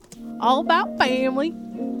All about family.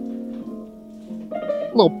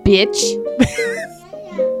 Little bitch.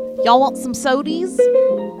 Y'all want some sodies?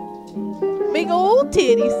 Big old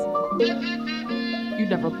titties. You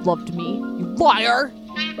never loved me, you liar.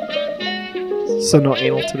 So no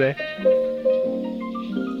anal today.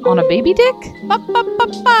 On a baby dick?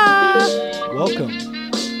 Ba-ba-ba-ba. Welcome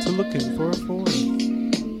to Looking for a Four.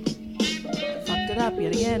 Fucked it up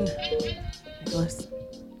yet again. Nicholas.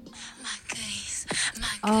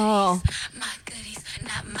 Oh.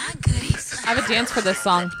 I have a dance for this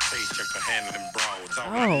song.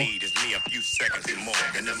 Oh.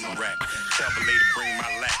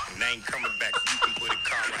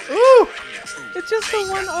 Ooh! It's just a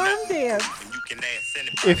one arm dance.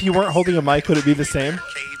 If you weren't holding a mic, would it be the same?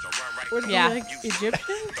 Would it be Yeah. like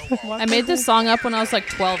Egyptian? I made this song up when I was like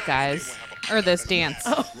 12, guys. Or this dance.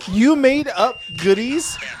 You made up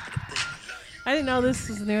goodies? I didn't know this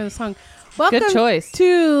was the name of the song. Welcome Good choice.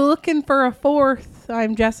 to Looking for a Fourth.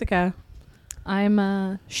 I'm Jessica.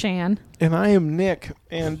 I'm Shan. And I am Nick.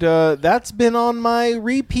 And that's been on my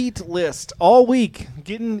repeat list all week.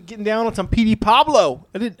 Getting down on some PD Pablo.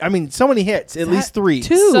 I mean, so many hits. At least three.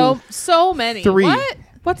 Two. So many. Three. What?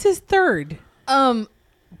 What's his third?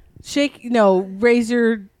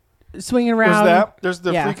 Razor swinging around. There's that. There's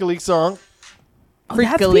the Yeah. Freak League song. Oh, that's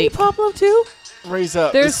Freak P. League. Pablo too? Raise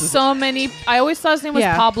Up. There's This is- so many. I always thought his name was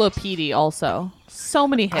Yeah. Pablo Petey also. So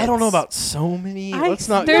many hits. I don't know about so many. Let's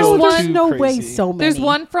not There's go one- too no crazy. way so many. There's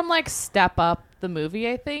one from like Step Up, the movie,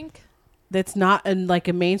 I think. that's not like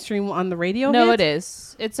a mainstream on the radio. No, hit? it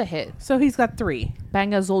is. It's a hit. So he's got three.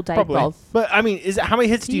 Probably. Bangazol But I mean, how many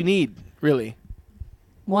hits do you need, really?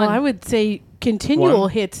 Well, I would say continual One.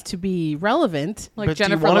 hits to be relevant. Like But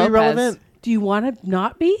Jennifer do you wanna Lopez. be relevant? Do you want to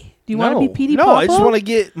not be? Do you want to be PD No, Pablo? I just want to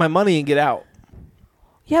get my money and get out.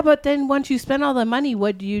 Yeah, but then once you spend all the money,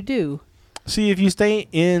 what do you do? See, if you stay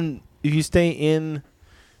in,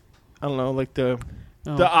 I don't know, like the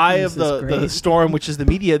eye of the storm, which is the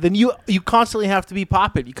media, then you constantly have to be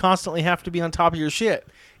popping. You constantly have to be on top of your shit.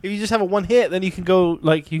 If you just have a one hit, then you can go to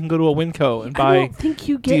a Winco and I buy. don't think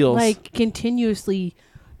you get deals. like continuously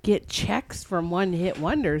get checks from one hit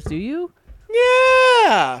wonders, do you?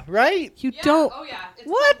 Yeah, right. You don't. Oh yeah. It's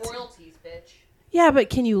What? called royalties, bitch. Yeah, but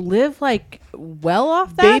can you live like well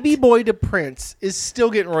off that? Baby Boy to Prince is still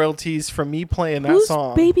getting royalties from me playing that Who's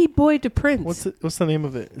song. Baby Boy to Prince? What's the name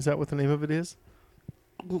of it? Is that what the name of it is?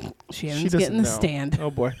 Shannon's doesn't getting the know. stand. Oh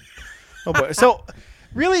boy. So,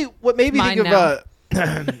 really, what made me Mine think of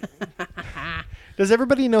does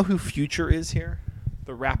everybody know who Future is here?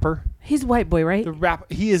 The rapper. He's a white boy, right? The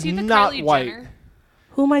rap. He is See the not Kylie white. Jenner?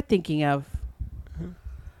 Who am I thinking of?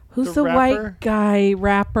 Who's The the rapper? white guy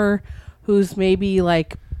rapper who's maybe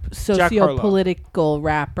like Jack Harlow. socio-political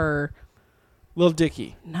rapper? Lil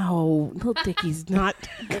Dicky. No, Lil Dicky's not.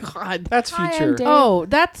 God. That's Hi, I'm Future. Dave. Oh,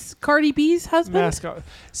 that's Cardi B's husband? Mascot.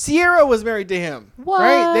 Sierra was married to him. What?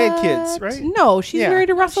 Right? They had kids, right? No, she's Yeah. married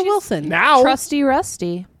to Russell Wilson. Now. Trusty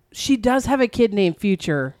Rusty. She does have a kid named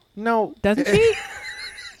Future, No. doesn't she?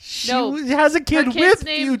 She No. has a kid Her kid's with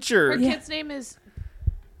name- Future. Her kid's name is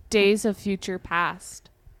Days of Future Past.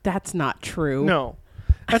 That's not true. No.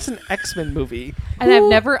 That's an X-Men movie. And Who- I've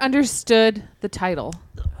never understood the title.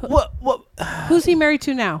 What? Who's he married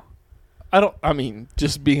to now? I mean,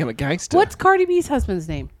 just being a gangster. What's Cardi B's husband's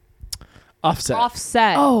name? Offset?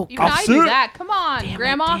 Offset. Oh, even I Offset. knew that. Come on, Damn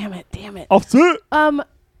Grandma. it, damn it. Offset.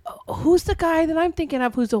 Who's the guy that I'm thinking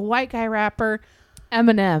of who's a white guy rapper?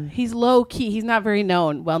 Eminem. He's low key. He's not very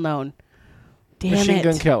well known. Damn Machine it.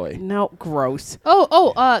 Gun Kelly. No, gross.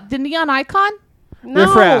 The Neon Icon. No.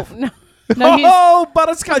 Riff Raff. No. No, Oh,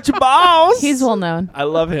 butterscotch balls. He's well known. I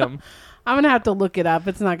love him. I'm going to have to look it up.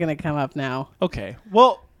 It's not going to come up now. Okay.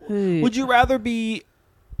 Well, Ooh. would you rather be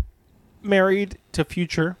married to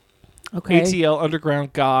Future, Okay. ATL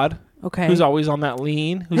Underground God, Okay. who's always on that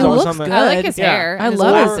lean, who's It always looks on good. that, I like his Yeah. hair. I and his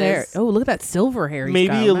love his glasses. hair. Oh, look at that silver hair. he's maybe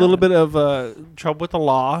got a on that little one. bit of trouble with the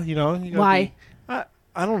law, you know? You gotta Why? be-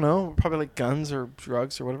 I don't know. Probably like guns or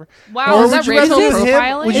drugs or whatever. Wow, Or is that would you rather racial be with him?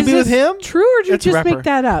 profiling? Would you Is be with this him? True, or did you That's a just make rapper.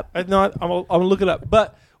 that up? I'm going to look it up.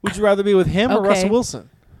 But would you rather be with him or Okay. Russell Wilson?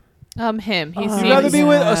 Him. He Oh, You'd seems. rather be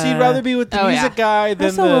with. Yeah. So you'd rather be with the Oh, music guy than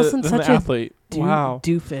Russell the, Wilson's than the such a athlete. Wow.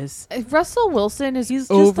 Doofus. Russell Wilson is He's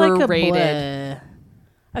just like a overrated. bleh.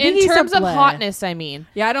 I think In he's a terms of bleh. hotness, I mean.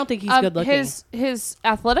 Yeah, I don't think he's good looking. His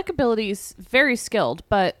athletic ability is very skilled,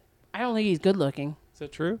 but I don't think he's good looking. Is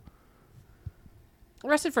that true?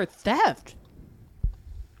 Arrested for theft.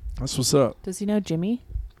 That's what's up. does he know Jimmy?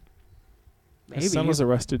 Maybe. His son was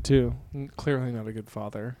arrested too. Clearly not a good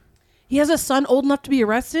father. He has a son old enough to be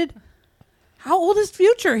arrested? How old is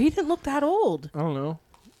Future? He didn't look that old. I don't know.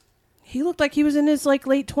 He looked like he was in his like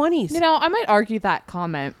late 20s. You know, I might argue that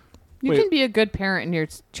comment. You Wait. can be a good parent and your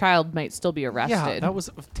child might still be arrested. Yeah, that was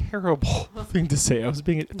a terrible thing to say. I was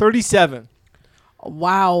being 37.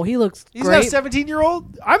 Wow, he looks He's great. not a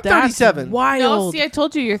 17-year-old. I'm That's 37. wild. No, see, I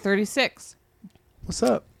told you you're 36. What's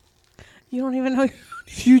up? You don't even know.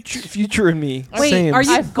 Future in me. Wait, Same. are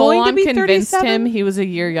you I going to full-on be convinced 37? him he was a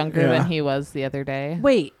year younger Yeah. than he was the other day.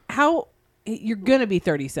 Wait, how? You're going to be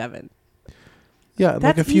 37. Yeah, in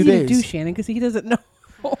That's like a few easy days. to do, Shannon, because he doesn't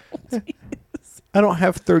know. I don't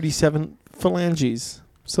have 37 phalanges.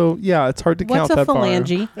 So, yeah, it's hard to What's count a that far.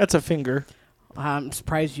 phalange? That's a finger. I'm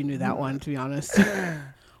surprised you knew that one, to be honest. Aren't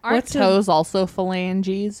What's a- toes also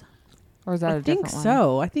phalanges? Or is that I a think different one?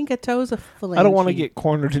 so. I think a toe's a phalange. I don't want to get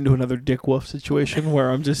cornered into another Dick Wolf situation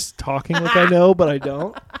where I'm just talking like I know, but I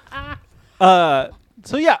don't.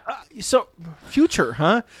 So, yeah. So, future,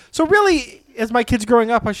 huh? So, really, as my kid's growing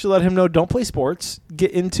up, I should let him know, don't play sports.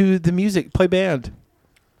 Get into the music. Play band.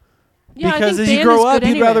 Yeah, I Because think as you band grow is up, good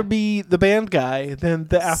you'd anyway. rather be the band guy than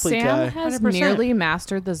the athlete Sam guy. has 100%. nearly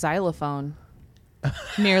mastered the xylophone.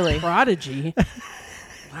 Nearly. Prodigy.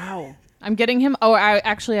 Wow. I'm getting him. Oh, I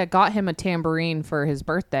got him a tambourine for his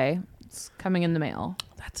birthday. It's coming in the mail.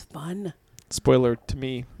 That's fun. Spoiler to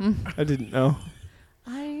me. I didn't know.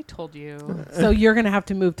 I told you. So you're going to have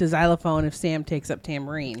to move to xylophone if Sam takes up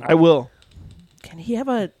tambourine. I will. Can he have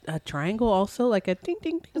a triangle also? Like a ding,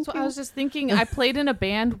 ding, ding, That's what I ding? was just thinking. I played in a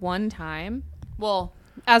band one time. Well,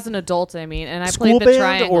 as an adult, I mean, and I School played the band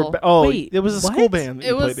triangle. or Wait, it was a what? school band. that It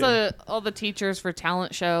you was played in. all the teachers for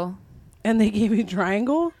talent show. And they gave you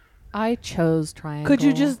triangle? I chose triangle. Could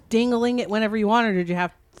you just dingling it whenever you want, or did you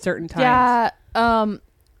have certain times? Yeah,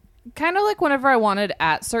 kind of like whenever I wanted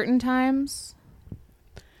at certain times.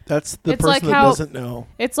 That's the It's person like that how- doesn't know.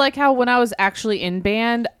 It's like how when I was actually in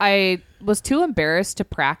band, I was too embarrassed to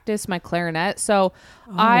practice my clarinet. So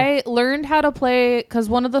I learned how to play because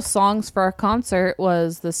one of the songs for our concert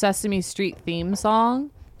was the Sesame Street theme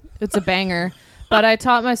song. It's a banger. But I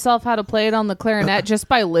taught myself how to play it on the clarinet just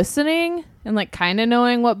by listening and like kind of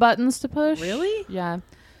knowing what buttons to push. Really? Yeah.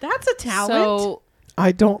 That's a talent. So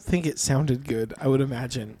I don't think it sounded good. I would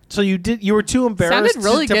imagine. So you were too embarrassed Sounded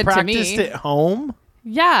really to good to practice me. at home.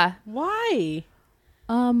 yeah. why?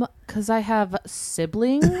 Because I have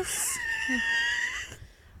siblings.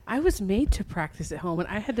 I was made to practice at home, and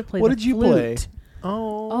I had to play. What the did you flute. play?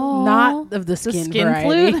 Oh, Not of the the skin, skin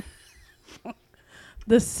variety. flute.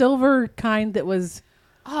 The silver kind that was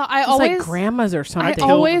I it's always like grandma's or I something.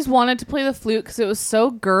 always wanted to play the flute because it was so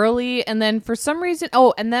girly, and then for some reason,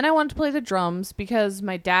 and then I wanted to play the drums because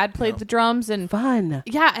my dad played the drums, and Fun.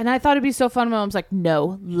 yeah, and I thought it'd be so fun. My mom's like,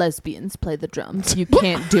 "No, lesbians play the drums. You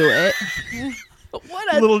can't do it."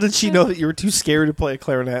 little did she know that you were too scared to play a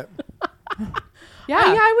clarinet. Yeah,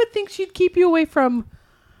 I would think she'd keep you away from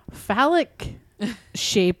phallic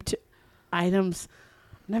shaped items.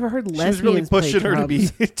 Never heard She lesbians was really pushing play her to be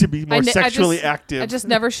drums. to be more I sexually active. I just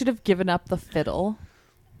never should have given up the fiddle.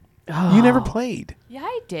 You never played. Yeah,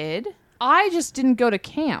 I did. I just didn't go to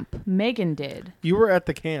camp. Megan did. You were at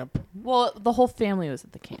the camp. Well, the whole family was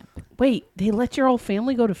at the camp. Wait, they let your whole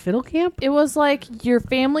family go to fiddle camp? It was like your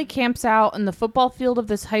family camps out in the football field of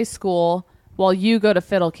this high school while you go to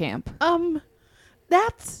fiddle camp.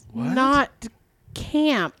 That's What? not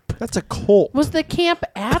camp. That's a cult. Was the camp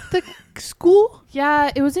at the school?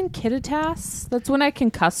 Yeah, it was in Kittitas. That's when I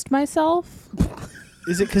concussed myself.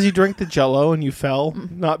 Is it because you drank the Jello and you fell,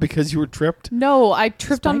 not because you were tripped? No, I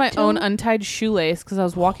tripped on my Spike own tail? untied shoelace because I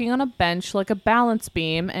was walking on a bench like a balance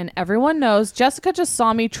beam, and everyone knows Jessica just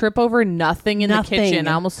saw me trip over nothing in Nothing. the kitchen.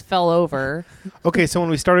 I almost fell over. Okay, so when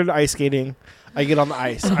we started ice skating, I get on the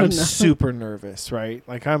ice. Oh, I'm no. super nervous, right?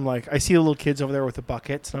 Like I see the little kids over there with the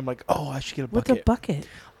buckets, and I'm like, oh, I should get a What's bucket. a bucket?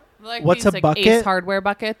 Like What's these, a like, bucket? Ace Hardware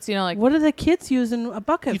buckets, like What are the kids using a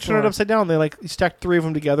bucket You for? turn it upside down. They you stack 3 of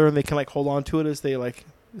them together, and they can hold on to it as they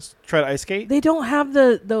try to ice skate. They don't have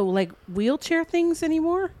the like wheelchair things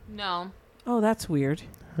anymore? no. Oh, that's weird.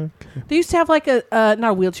 Okay. They used to have like a not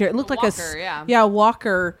a wheelchair. It looked like walker, yeah. a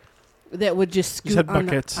walker that would just scoot had on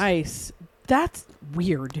the buckets. ice. That's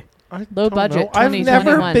weird. I Low don't budget, know. I've 2021,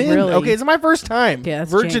 never been. really. Okay, it's my first time. Yeah,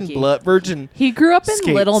 that's virgin janky. blood, virgin. He grew up in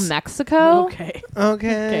Skates. Little Mexico. Okay.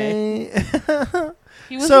 Okay.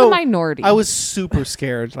 He was So, a minority. I was super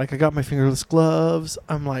scared. I got my fingerless gloves.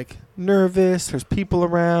 I'm nervous. There's people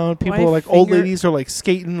around. People Why are old finger- ladies are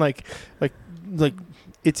skating like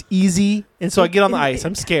it's easy. And so I get on the ice.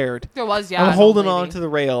 I'm scared. There was, yeah. I'm an holding old on lady. to the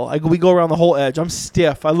rail. We go around the whole edge. I'm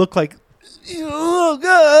stiff. I look like oh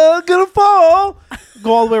God, gonna fall.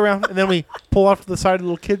 Go all the way around, and then we pull off to the side of the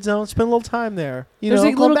little kid zone. Spend a little time there. There's know,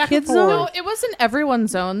 a go little back and kid zone? forth. No, it wasn't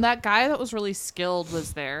everyone's zone. That guy that was really skilled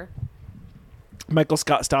was there. Michael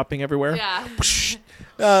Scott stopping everywhere. Yeah.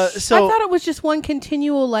 So I thought it was just one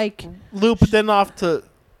continual like. loop, then off to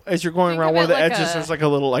as you're going Think around of one of it the like edges. a- There's like a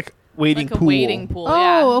little like waiting Like a pool. waiting pool. Oh,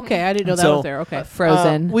 yeah. okay. I didn't know that So, was there. Okay.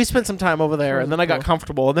 Frozen. We spent some time over there, and then I got Cool.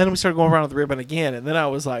 comfortable, and then we started going around the ribbon again, and then I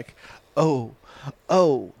was like, oh,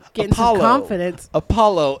 Getting Apollo, some confidence.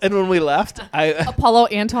 Apollo. And when we left, I Apollo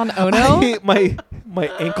Anton Ono. my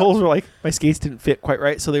ankles were like my skates didn't fit quite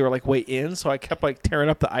right, so they were like way in. So I kept like tearing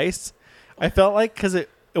up the ice. I felt like because it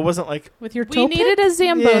wasn't like With your We toe needed a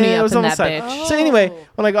Zamboni yeah, it up was in on the that side. bitch. So anyway,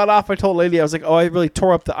 when I got off, I told Lady I was like, "Oh, I really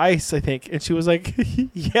tore up the ice, I think." And she was like,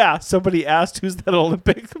 "Yeah, somebody asked who's that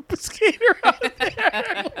Olympic skater out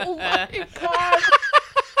there." Oh my god!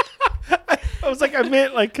 I was like, I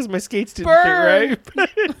meant like because my skates didn't Burn. fit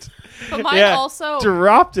right. But mine Yeah. also.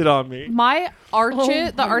 Dropped it on me. My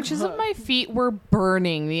the my arches of God. my feet were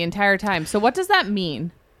burning the entire time. So what does that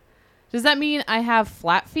mean? Does that mean I have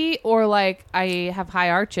flat feet or like I have high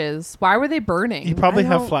arches? Why were they burning? You probably I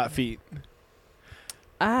have don't- flat feet.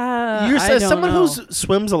 You're You're as someone who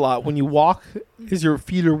swims a lot. When you walk, is your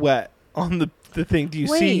feet are wet on the thing? Do you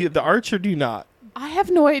see Wait. the arch or do you not? I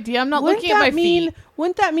have no idea. I'm not looking at my feet.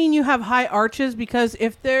 Wouldn't that mean you have high arches? Because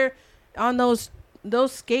if they're on those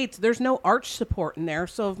skates, there's no arch support in there.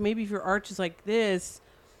 So maybe if your arch is like this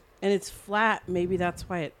and it's flat, maybe that's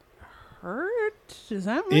why it hurt. Does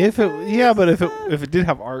that make If it, sense? yeah, but if it did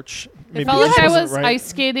have arch, maybe It felt it like I wasn't was right. ice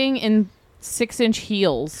skating in 6-inch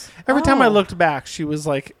heels. Every time I Oh. looked back, she was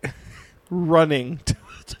like running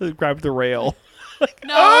to grab the rail.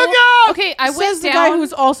 No. Oh, God! Okay, I Says went the down. guy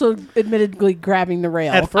who's also admittedly grabbing the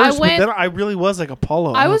rail. At first, went- but then I really was like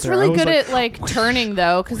Apollo. I out was there. really good like, at like turning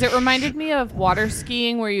though, because it reminded me of water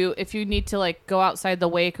skiing, where if you need to like go outside the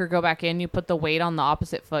wake or go back in, you put the weight on the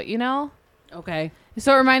opposite foot. You know. Okay.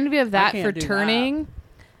 So it reminded me of that can't for do turning.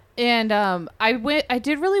 And I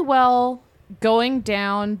did really well going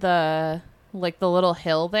down the little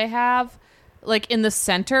hill they have, like in the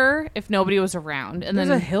center if nobody was around. And There's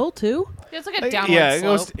then a hill too. it's like a downward yeah,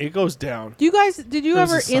 slope. it goes down. Did you There's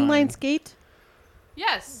ever a sign. inline skate?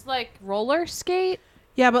 Yes, like roller skate,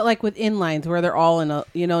 Yeah, but like with inlines where they're all in a,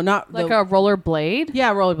 not like the, a roller blade.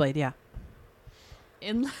 yeah, rollerblade, yeah.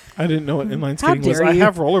 I I didn't know what inline How skating was. dare I you.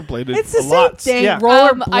 have rollerbladed. It's the a same lot. thing. Yeah.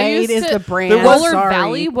 Rollerblade I used is to- the brand. The Roller Sorry.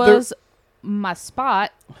 Valley was my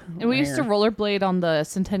spot, and we used to Where? rollerblade on the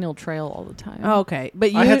Centennial Trail all the time. Oh, okay,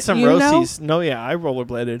 but you I had some you know? Rosies. No, yeah, I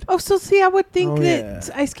rollerbladed. Oh, so see, I would think Oh, that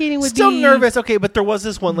yeah. ice skating would Still be nervous. Okay, but there was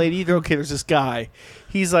this one lady. Okay, there's this guy.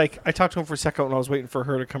 He's like, I talked to him for a second when I was waiting for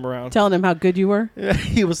her to come around. telling him how good you were.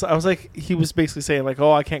 He was basically saying like,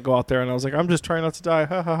 oh, I can't go out there, and I was like, I'm just trying not to die,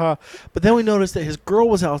 ha ha ha. But then we noticed that his girl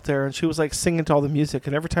was out there, and she was like singing to all the music,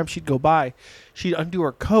 and every time she'd go by, she'd undo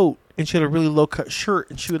her coat, and she had a really low cut shirt,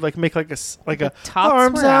 and she would like make like a tops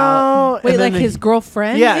arms were out. out. Wait, and like then his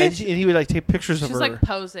girlfriend? yeah, is? and he would like take pictures of She's her, like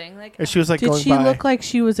posing, like and she was like Did going she by. look like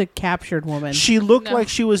she was a captured woman? She looked No. like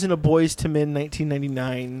she was in a Boys to Men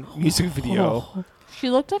 1999 music video. Oh. she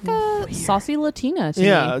looked like a saucy Latina to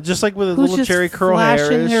Yeah, me. just like with a Who's little just cherry curl hair.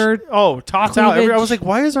 flashing her Tots out. I cleavage. was like,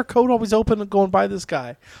 why is her coat always open and going by this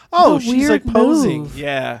guy? Oh, a she's like weird posing. move.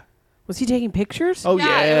 Yeah. Was he taking pictures? Oh, yeah,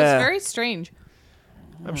 yeah. it was very strange.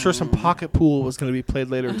 I'm sure some pocket pool was going to be played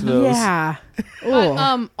later to those. Yeah. But,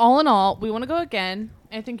 Oh. all in all, we want to go again.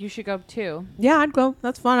 I think you should go too. Yeah, I'd go.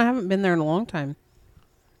 That's fun. I haven't been there in a long time.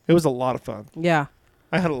 It was a lot of fun. Yeah.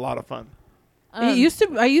 I had a lot of fun. I used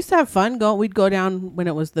to have fun. We'd go down when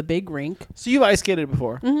it was the big rink. So you've ice skated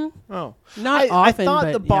before? Mm-hmm. Oh. Not I often, thought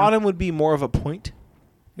but the bottom would be more of a point.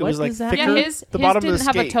 It What was like is that? thicker. Yeah, his the bottom didn't of the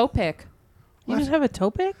have a skate. toe pick. You What? just have a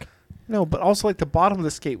toe pick? No, but also like the bottom of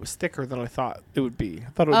the skate was thicker than I thought it would be. I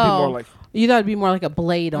thought it would be Oh. more like You thought it'd be more like a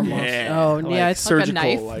blade almost. Oh, like yeah. It's, surgical.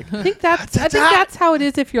 knife. Like I think that's how it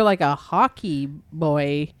is if you're like a hockey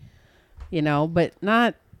boy, but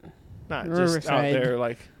not. not just out Riverside. there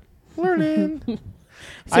like learning.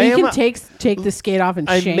 So I you am can take the skate off and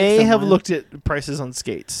I shank may have someone. looked at prices on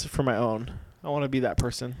skates for my own. I want to be that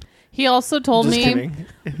person. He also told Just me kidding.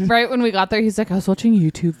 right when we got there, he's like, I was watching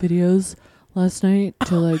YouTube videos last night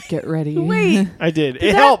to like get ready. Wait, I did. Did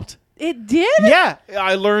It that- helped. it did? Yeah,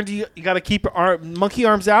 I learned you got to keep your monkey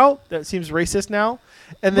arms out. That seems racist now.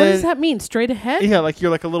 And What then does that mean? Straight ahead? yeah, like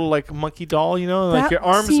you're like a little like monkey doll, like That your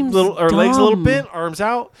arms seems little or legs a little dumb. bit, arms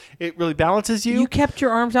out. It really balances you. You kept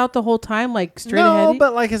your arms out the whole time, like straight no, ahead?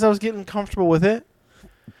 but like as I was getting comfortable with it.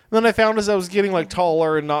 Then I found as I was getting like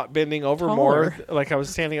taller and not bending over more, like I was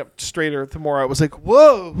standing up straighter, the more I was like,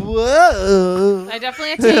 whoa, whoa. I definitely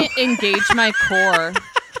had to engage my core.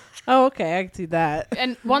 Oh, okay. I can see that.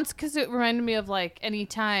 And once, because it reminded me of like any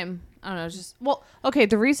time, I don't know, just, well, okay,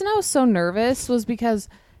 the reason I was so nervous was because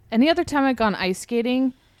any other time I've gone ice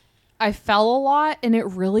skating, I fell a lot, and it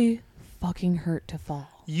really fucking hurt to fall.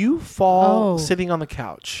 You fall Oh. sitting on the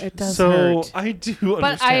couch. It does so hurt. I do But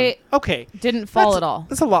understand. Okay. Didn't fall That's- at all.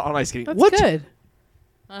 That's a lot on ice skating. That's What? good.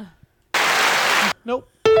 Nope.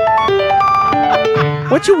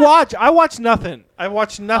 What you watch? I watch nothing. I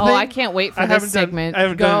watch nothing. Oh, I can't wait for I this haven't segment. I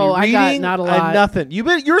haven't Go. done any I got reading. not a I lot. nothing.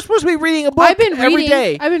 You're supposed to be reading a book I've been reading every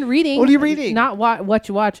day. I've been reading. What are you reading? Not what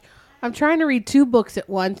you watch. I'm trying to read 2 books at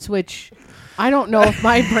once, which I don't know if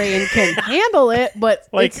my brain can handle it. But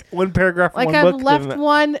like it's, one paragraph, like one I've book. left then-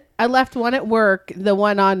 one. I left one at work. The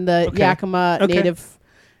one on the Okay. Yakima Okay. Native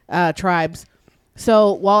tribes.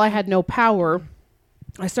 So while I had no power,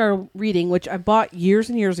 I started reading, which I bought years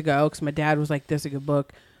and years ago because my dad was like, "This is a good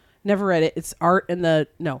book." Never read it. It's Art in the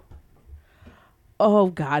no. Oh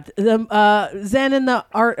God, the Zen and the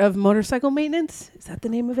Art of Motorcycle Maintenance. Is that the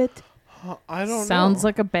name of it? I don't Sounds know.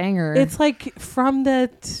 like a banger. It's like from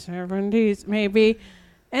the 70s, maybe,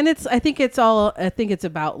 and I think it's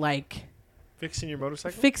about like Fixing your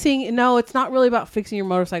motorcycle. fixing. No, it's not really about fixing your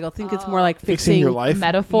motorcycle. I think it's more like Fixing your life.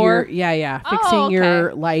 metaphor. Yeah, Oh, fixing okay.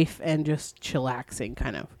 your life and just chillaxing,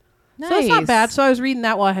 kind of. Nice. So it's not bad. So I was reading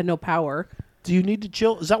that while I had no power. Do you need to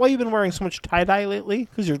chill? Is that why you've been wearing so much tie dye lately?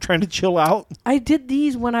 Because you're trying to chill out. I did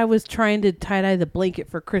these when I was trying to tie dye the blanket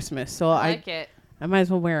for Christmas, so I like it. I might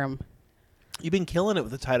as well wear them. You've been killing it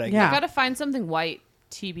with the tie dye. Yeah. I gotta find something white,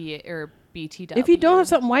 TBA or BTW. If you don't have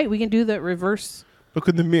something white, we can do the reverse Look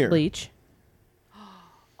in the mirror. bleach.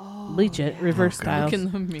 Bleach it, reverse style. look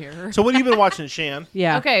in the mirror. So what have you been watching, Shan?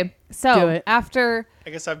 Yeah. Okay, Do so it. after I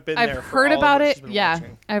guess I've been I've there. for heard all of about what it, she's been yeah,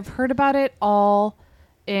 watching. I've heard about it all,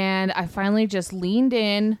 and I finally just leaned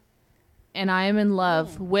in, and I am in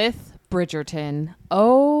love with Bridgerton.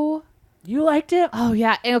 Oh You liked it?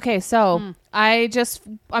 yeah. Okay, so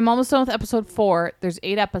I'm almost done with episode 4. There's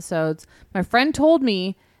 8 episodes. My friend told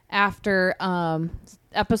me after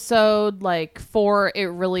episode like 4, it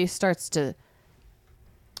really starts to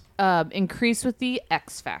increase with the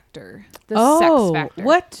X factor, the sex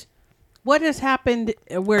factor. What has happened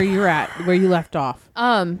where you're at, where you left off?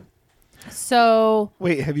 So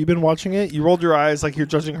Wait, have you been watching it? You rolled your eyes like you're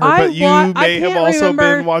judging her, I but you I may have can't also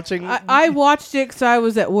remember. been watching. I watched it because I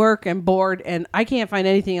was at work and bored, and I can't find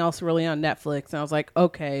anything else really on Netflix. And I was like,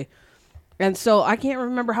 okay. And so I can't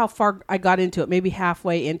remember how far I got into it. Maybe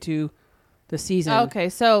halfway into the season. okay,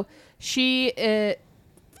 so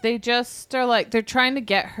they just are like they're trying to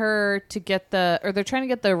get her to they're trying to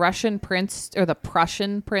get the Russian prince or the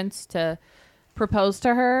Prussian prince to propose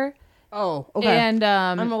to her. Oh, okay. And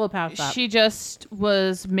I'm a little past that. she just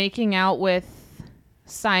was making out with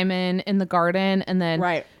Simon in the garden, and then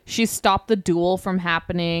Right. she stopped the duel from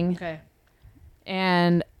happening. Okay.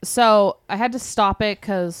 And so I had to stop it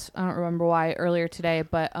because I don't remember why earlier today,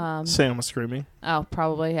 but Sam was screaming. oh,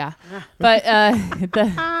 probably yeah. But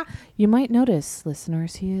you might notice,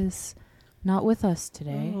 listeners, he is not with us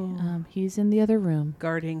today. He's in the other room.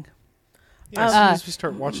 Guarding. Yeah, as soon as we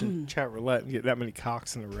start watching chat roulette and get that many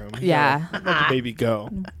cocks in the room, you Yeah. gotta let the baby go.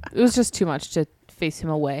 It was just too much to face him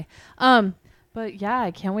away. But yeah,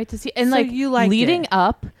 I can't wait to see. And So like you liked leading it.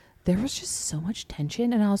 up, there was just so much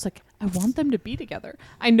tension, and I was like, I want them to be together.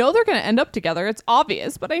 I know they're going to end up together. It's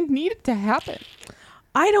obvious, but I need it to happen.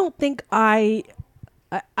 I don't think I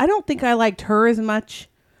liked her as much.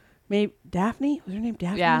 Maybe Daphne? Was her name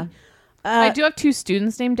Daphne? Yeah. I do have 2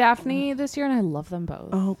 students named Daphne this year, and I love them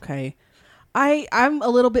both. Okay. I'm a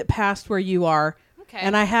little bit past where you are. Okay.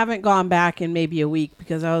 And I haven't gone back in maybe a week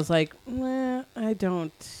because I was like, I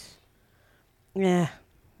don't. Yeah.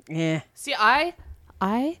 See, I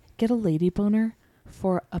get a lady boner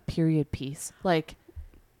for a period piece. Like,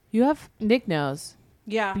 you have Nick knows.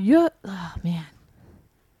 Yeah. Oh man,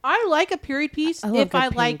 I like a period piece love if a I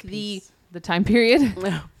period like piece. The time period.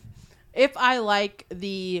 if I like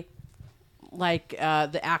the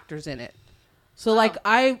actors in it. So like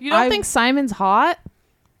You don't think Simon's hot?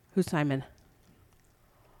 who's Simon?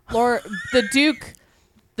 Or the Duke?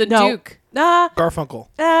 The No. Duke. Garfunkel.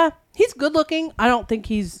 He's good looking. I don't think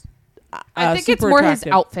he's I think it's super more attractive.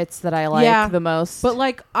 his outfits that I like Yeah, the most. But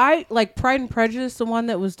like I like Pride and Prejudice, the one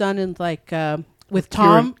that was done in like with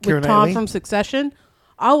Tom Keira with Tom Knightley? from Succession.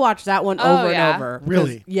 I'll watch that one Oh, over yeah. and over. 'Cause-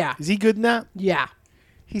 Really? Yeah. Is he good in that? Yeah.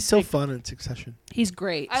 He's so fun in Succession. He's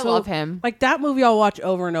great. I love him. Like that movie I'll watch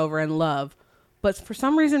over and over and love. But for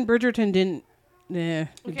some reason Bridgerton didn't Okay,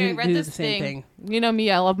 I didn't read do this the same thing. You know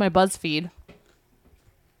me, I love my BuzzFeed.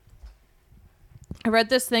 I read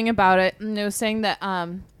this thing about it, and it was saying that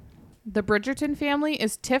the Bridgerton family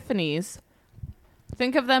is Tiffany's.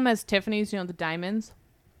 Think of them as Tiffany's, the diamonds,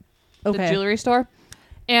 the Okay. jewelry store.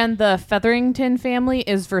 And the Featherington family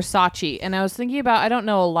is Versace. And I was thinking about, I don't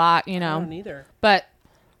know a lot, I don't either. but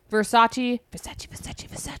Versace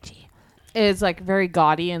is like very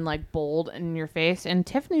gaudy and like bold in your face. And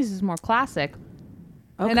Tiffany's is more classic.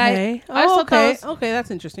 Okay. And I thought that was okay,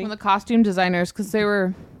 that's interesting. from the costume designers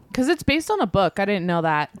because it's based on a book. I didn't know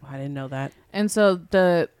that. I didn't know that. And so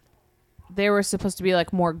they were supposed to be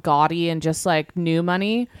like more gaudy and just like new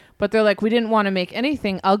money, but they're like, we didn't want to make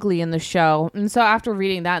anything ugly in the show. And so after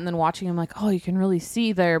reading that and then watching, I'm like, oh, you can really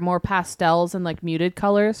see they're more pastels and like muted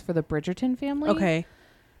colors for the Bridgerton family. Okay.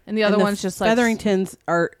 And the other And one's just like Featheringtons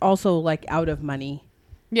are also like out of money.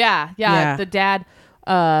 Yeah. The dad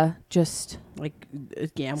just Like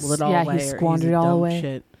gambled it all Yeah, away. he or squandered he's a it all dumb away.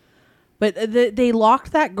 Shit. But they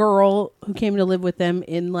locked that girl who came to live with them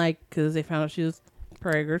in because they found out she was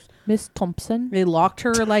preggers. Miss Thompson. They locked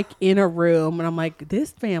her like in a room, and I'm like,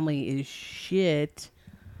 this family is shit.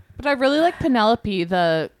 But I really like Penelope,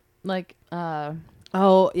 the like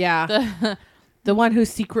Oh yeah, the one who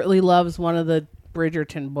secretly loves one of the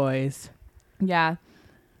Bridgerton boys. yeah.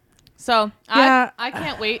 So Yeah. I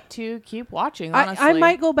can't wait to keep watching. Honestly, I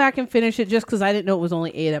might go back and finish it just because I didn't know it was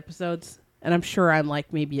only 8 episodes, and I'm sure I'm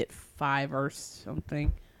like maybe at 5 or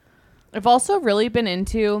something. I've also really been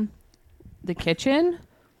into The Kitchen,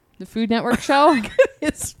 the Food Network show.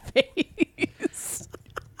 His face.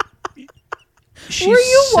 She's Were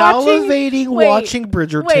you watching- salivating Wait, watching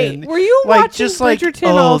Bridgerton. wait, were you like watching just like Bridgerton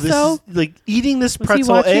oh also? this is like eating this Was he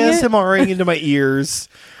pretzel watching it? ASMRing into my ears.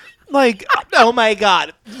 Like oh my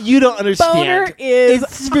god, you don't understand. Boner is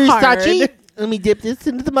It's Versace. hard. Let me dip this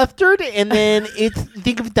into the mustard, and then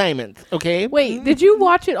think of diamonds. Okay. Wait, did you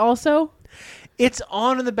watch it also? It's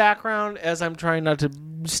on in the background as I'm trying not to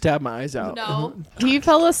stab my eyes out. No, he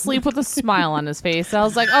fell asleep with a smile on his face. I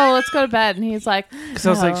was like, "Oh, let's go to bed," and he's like, Because I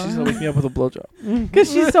was like, "No." she's gonna wake me up with a blowjob.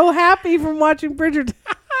 Because she's so happy from watching Bridgerton.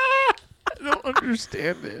 I don't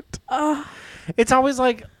understand it. It's always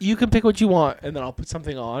like you can pick what you want, and then I'll put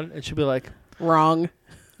something on, and she'll be like, Wrong.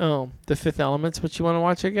 "Oh, The Fifth Element's what you want to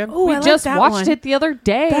watch again?" Oh, we I like just that watched one. it the other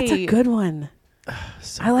day. That's a good one.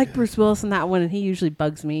 So I like good. Bruce Willis in that one, and he usually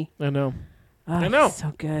bugs me. I know. Oh, I know. he's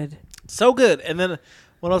so good. So good. And then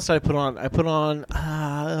what else did I put on? I put on.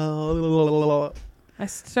 I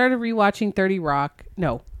started rewatching 30 Rock.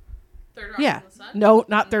 No. Third Rock Yeah. from the Sun? No,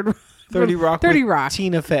 not 30 30 Rock. 30 with Rock.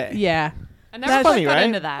 Tina Fey. Yeah. I never That's quite funny, got right?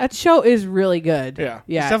 into that. That show is really good. Yeah. It's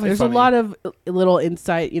Yeah. definitely There's funny. a lot of little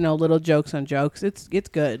insight, little jokes on jokes. It's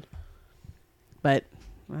good. But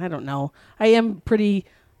I don't know. I'm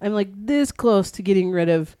like this close to getting rid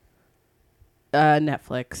of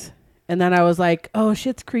Netflix. And then I was like, oh,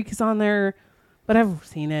 Schitt's Creek is on there, but I've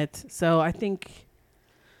seen it. So I think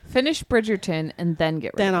Finish Bridgerton and then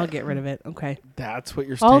get rid then of I'll it. get rid of it. Okay. That's what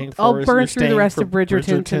you're I'll staying for. I'll is burn you're through the staying rest for of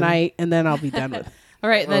Bridgerton tonight, and then I'll be done with it. All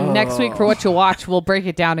right, then next week for what you watch, we'll break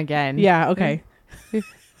it down again. Yeah, okay.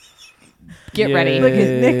 Get ready. Look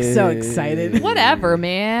at Nick's so excited. Whatever,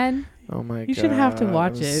 man. Oh my god. You should have to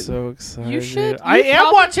watch I'm it. So excited. You should. I You am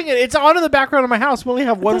probably- watching it. It's on in the background of my house. We only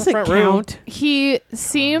have one Doesn't front room. count. He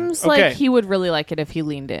seems Okay. like he would really like it if he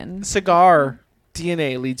leaned in. Cigar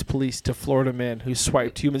DNA leads police to Florida man who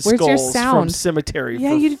swiped human Where's your skulls from sound? cemetery Yeah,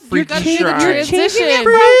 for you're freaky changing- shrine. you're changing it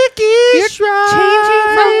Freaky You're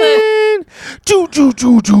shrine.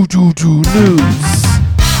 News.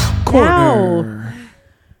 Corner.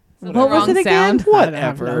 The What was wrong it again? sound. I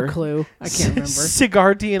have Whatever. no clue. I can't remember.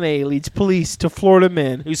 Cigar DNA leads police to Florida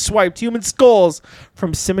men who swiped human skulls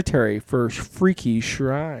from cemetery for freaky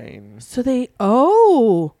shrine So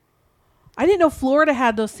I didn't know Florida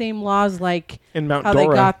had those same laws like in Mount how Dora.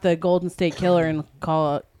 they got the Golden State Killer in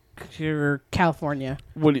California.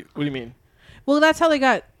 What do you mean? Well, that's how they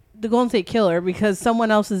got the Golden State Killer because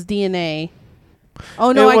someone else's DNA.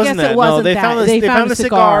 Oh no, It I wasn't guess that. it wasn't no, they that. Found they found a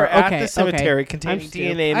cigar at Okay, the cemetery okay. containing I'm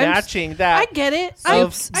DNA I'm matching I that get it.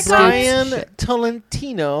 of I got Brian it.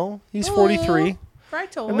 Tolentino. He's Oh, 43.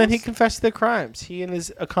 Right, And then he confessed to the crimes. He and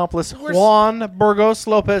his accomplice We're Juan Burgos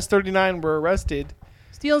Lopez, 39, were arrested.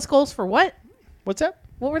 stealing skulls for what? What's that?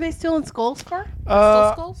 What were they stealing skulls for?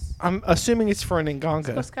 Skulls? I'm assuming it's for an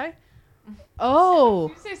Nganga. Sky? Oh.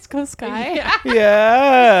 Did you say Skull Sky?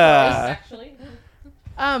 Yeah. Actually.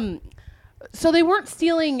 So they weren't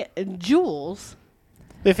stealing jewels.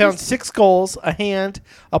 They found 6 skulls, a hand,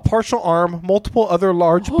 a partial arm, multiple other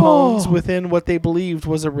large Oh. bones within what they believed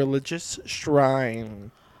was a religious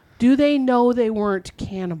shrine. Do they know they weren't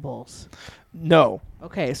cannibals? No,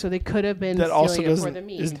 Okay, so they could have been that stealing also it for the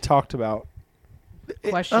meat. isn't talked about.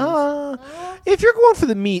 Questions. If you're going for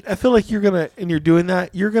the meat, I feel like you're doing that,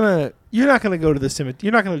 you're not gonna go to the cemetery.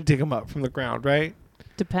 You're not gonna dig them up from the ground, right?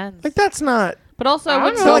 Depends. Like that's not. But also, I I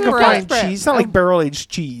wouldn't don't It's not know. like a go for fine bread. cheese. It's not like barrel-aged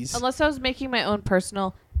cheese. unless I was making my own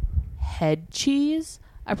personal head cheese.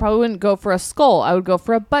 I probably wouldn't go for a skull. I would go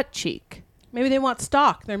for a butt cheek. Maybe they want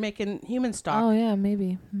stock. They're making human stock. Oh yeah,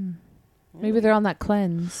 maybe. Maybe they're on that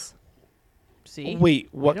cleanse, See? Wait,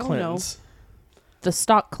 what don't cleanse? the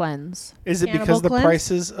stock cleanse. Is it Cannibal because the cleanse?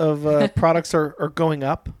 prices of products are going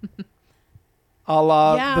up? A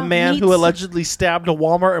la Yeah, the man who meats. allegedly stabbed a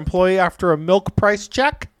Walmart employee after a milk price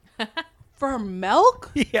check? For milk?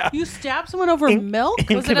 Yeah. You stab someone over In- milk?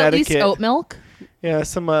 in Was it at least Connecticut. oat milk? Yeah,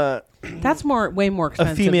 some That's way more a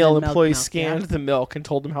expensive. female than milk employee milk, scanned yeah. the milk and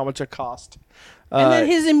told him how much it cost. And then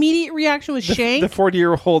his immediate reaction was the shank.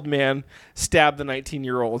 40-year-old man stabbed the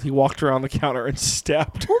 19-year-old. He walked around the counter and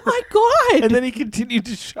stabbed her. Oh my god! And then he continued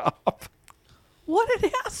to shop. What an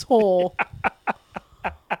asshole!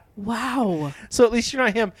 Wow. So at least you're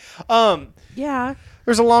not him. Yeah.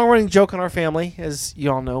 There's a long-running joke in our family, as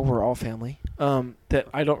you all know, we're all family, that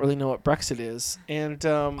I don't really know what Brexit is. And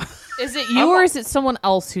Is it you or is it someone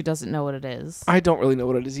else who doesn't know what it is? I don't really know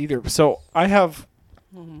what it is either. So I have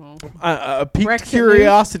a piqued Brexit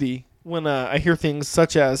curiosity when I hear things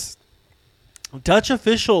such as Dutch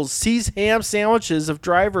officials seize ham sandwiches of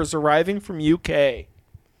drivers arriving from UK.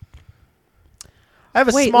 I have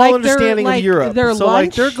a Wait, small like understanding their- of like Europe. their So like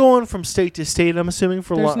lunch? they're going from state to state, I'm assuming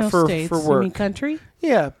for There's no for states. for You work. mean country?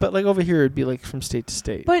 Yeah, but like over here it'd be like from state to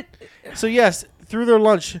state. But So yes, through their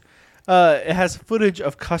lunch, it has footage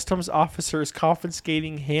of customs officers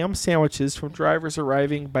confiscating ham sandwiches from drivers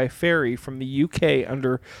arriving by ferry from the UK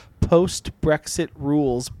under post-Brexit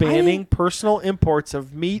rules banning personal imports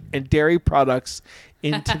of meat and dairy products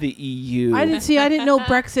into the EU. I didn't know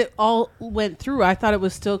Brexit all went through. I thought it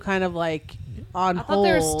was still kind of like on I hold. thought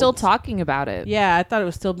they were still talking about it. Yeah, I thought it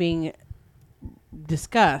was still being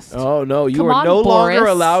discussed. Oh no, you Come are on, no longer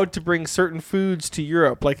Boris. allowed to bring certain foods to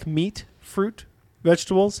Europe, like meat, fruit,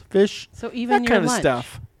 vegetables, fish, So even that your kind of lunch.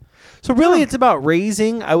 stuff. So really, it's about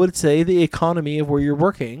raising, I would say, the economy of where you're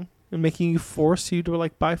working and making you force you to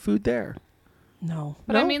like buy food there. No.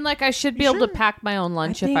 But No? I mean, like, I should be You able to sure? pack my own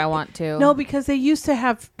lunch if think- I want to. No, because they used to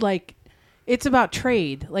have like it's about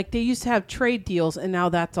trade. Like they used to have trade deals and now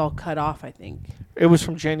that's all cut off, I think. It was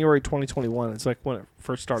from January 2021. It's like when it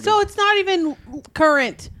first started. So it's not even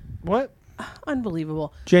current. What?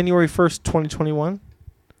 Unbelievable. January 1st, 2021?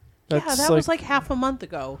 Yeah, that was like half a month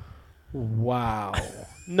ago. Wow.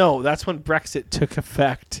 No, that's when Brexit took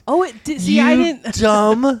effect. Oh, it did. See, you I didn't.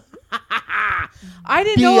 dumb. I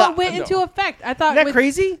didn't know it went into effect. I thought Isn't that with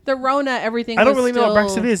crazy? the Rona, everything. I don't was really know what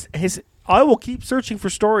still- Brexit is. I will keep searching for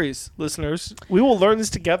stories, listeners. We will learn this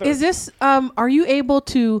together. Is this? Are you able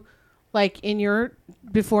to, like, in your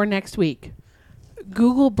before next week,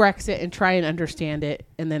 Google Brexit and try and understand it,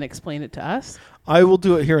 and then explain it to us? I will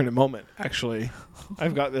do it here in a moment, actually.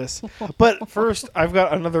 I've got this. But first, I've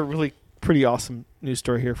got another really pretty awesome news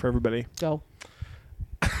story here for everybody. Go.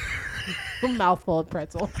 A mouthful of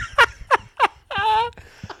pretzel.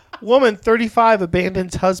 Woman 35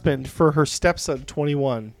 abandons husband for her stepson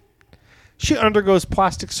 21. She undergoes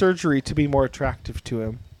plastic surgery to be more attractive to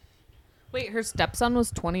him. Wait, her stepson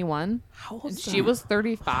was 21 How and old's she the was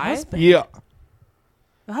 35? husband? Yeah.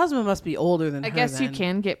 The husband must be older than I her. guess you then.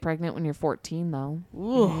 can get pregnant when you're 14, though.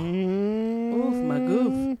 Ooh. Oof, my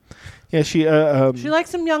goof. Yeah, she She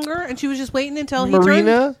likes him younger, and she was just waiting until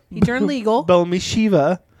Marina he turned legal.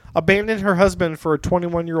 Belmishiva abandoned her husband for a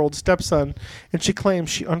 21-year-old stepson, and she claims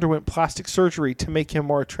she underwent plastic surgery to make him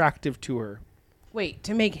more attractive to her. Wait,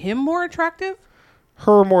 to make him more attractive?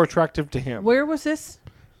 Her more attractive to him. Where was this?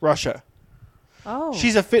 Russia. Oh,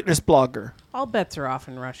 She's a fitness blogger. all bets are off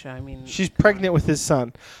in Russia. I mean, She's pregnant with his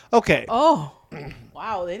son. Okay. oh,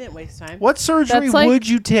 wow, they didn't waste time. What surgery That's like- would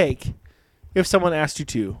you take if someone asked you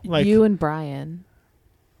to? Like You and Brian.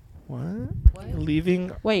 what?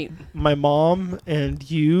 Leaving Wait, my mom and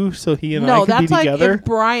you so he and I no, can be that's like together? if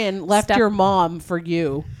Brian left Step- your mom for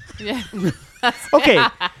you. Yeah. Okay.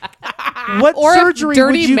 What Or surgery if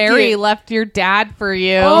Dirty would you Mary get? left your dad for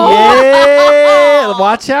you. Yeah,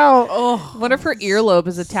 watch out. Oh, What if her earlobe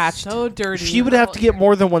is attached? so dirty. She would have to get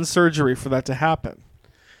more than one surgery for that to happen.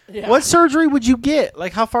 Yeah. What surgery would you get?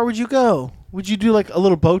 Like, how far would you go? Would you do like a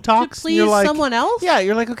little Botox? to please You're like, someone else? Yeah,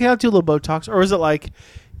 you're like, okay, I'll do a little Botox. Or is it like,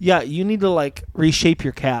 yeah, you need to like reshape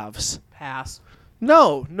your calves? Pass.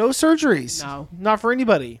 No surgeries. No. Not for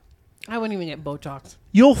anybody. I wouldn't even get Botox.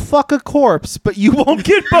 You'll fuck a corpse, but you won't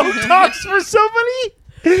get Botox for somebody?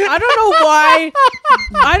 I don't know why.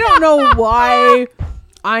 I don't know why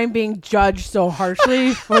I'm being judged so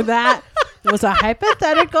harshly for that. It was a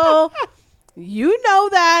hypothetical. You know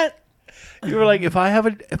that. You were like, if I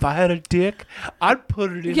had a dick, I'd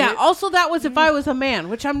put it in. Yeah. it. Also, that was if I was a man,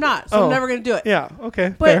 which I'm not, so Oh. I'm never gonna do it. Yeah.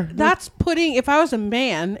 Okay. But fair. that's putting. If I was a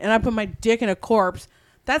man and I put my dick in a corpse,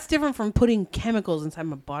 that's different from putting chemicals inside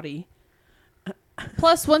my body.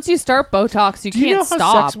 Plus, once you start Botox, you Do you can't know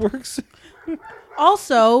how stop. sex works?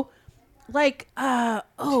 Also, like, You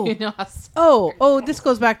know how s- this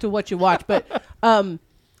goes back to what you watch, but I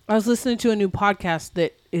was listening to a new podcast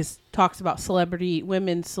that talks about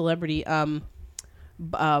women's celebrity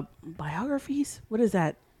biographies. What is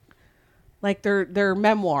that? Like their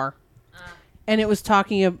memoir, and it was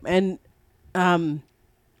talking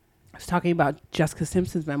I was talking about Jessica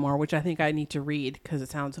Simpson's memoir, which I think I need to read because it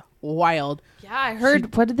sounds wild. Yeah, I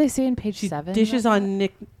heard. What did they say in page She 7? dishes on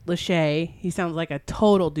Nick Lachey. He sounds like a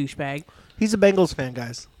total douchebag. He's a Bengals fan,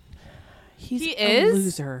 guys. He is? a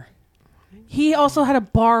loser. He also had a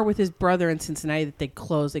bar with his brother in Cincinnati that they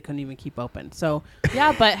closed. They couldn't even keep open. So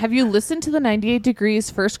Yeah, but have you listened to the 98 Degrees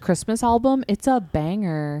first Christmas album? It's a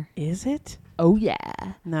banger. is it? Oh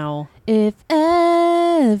yeah. No. If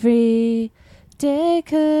every day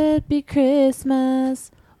could be Christmas,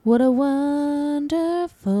 what a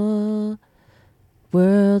wonderful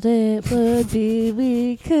world it would be.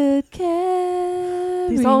 We could carry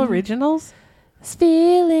These all originals? this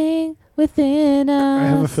feeling within us. I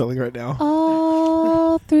have a feeling right now.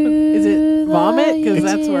 all through. Is it the vomit? 'Cause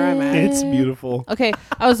that's where I'm at. It's year. beautiful. Okay,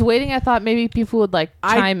 I was waiting. I thought maybe people would like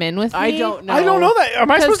I- chime in with me. I don't know. I don't know that.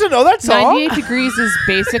 Am I 'Cause supposed to know that song? 98 Degrees is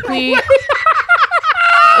basically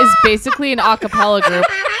an a cappella group,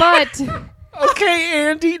 but Okay,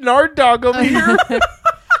 Andy, Nard Dog over here.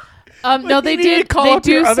 no, they You need to did. call They up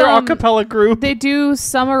your do other some. acapella group. They do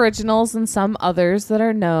some originals and some others that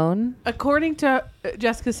are known. According to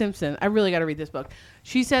Jessica Simpson, I really got to read this book.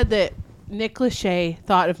 She said that Nick Lachey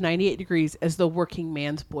thought of 98 Degrees as the working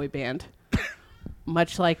man's boy band.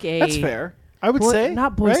 Much like a... That's fair. I would say.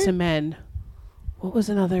 Not Boys right? to Men. What was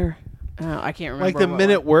another... I can't remember. Like the what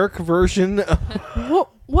Men at Work version.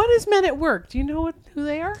 What is Men at Work? Do you know who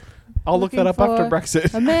they are? I'll look that up after for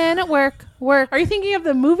Brexit. A man at work. Are you thinking of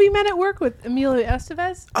the movie Men at Work with Emilio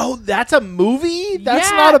Estevez? Oh, that's a movie? That's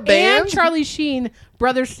Yeah, not a band? And Charlie Sheen,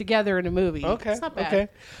 brothers together in a movie. Okay. It's not bad.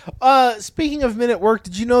 Okay. Speaking of Men at Work,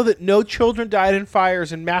 did you know that no children died in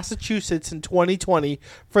fires in Massachusetts in 2020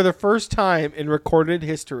 for the first time in recorded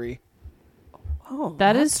history? Oh,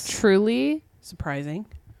 That is that's truly surprising.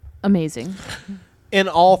 amazing. In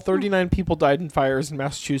all, 39 people died in fires in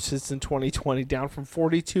Massachusetts in 2020, down from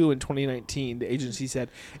 42 in 2019, the agency said.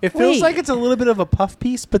 It feels Wait. like it's a little bit of a puff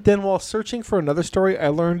piece, but then while searching for another story, I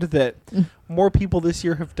learned that more people this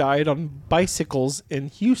year have died on bicycles in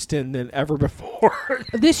Houston than ever before.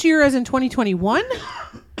 This year, as in 2021?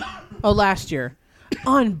 Oh, last year.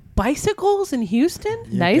 On bicycles in Houston?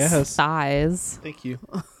 Yeah, Nice guess. thighs. Thank you.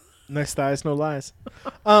 Nice thighs, no lies.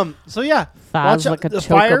 So yeah, Thighs watch out. like a The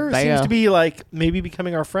fire chocobo. seems to be like maybe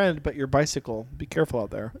becoming our friend, but your bicycle. Be careful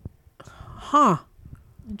out there. Huh.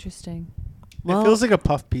 Interesting. Well, it feels like a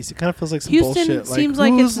puff piece. It kind of feels like some Houston bullshit. seems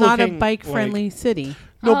like who's it's not a looking bike-friendly like- city.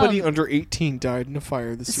 Nobody under 18 died in a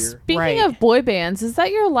fire this year. Speaking Right. of boy bands, is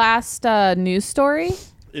that your last news story?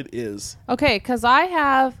 It is. Okay, because I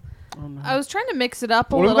have. Oh, no. I was trying to mix it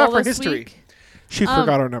up a What do we little got for this history? week. She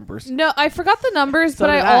forgot our numbers. No, I forgot the numbers, So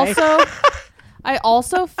but did I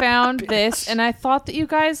also found this, and I thought that you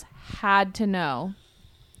guys had to know.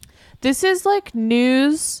 This is like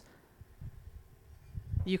news,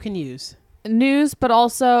 You can use. but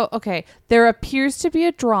also okay. There appears to be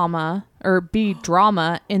drama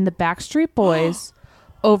in the Backstreet Boys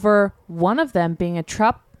over one of them being a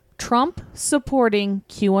Trump supporting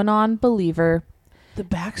QAnon believer. The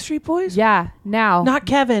Backstreet Boys? Yeah, now Not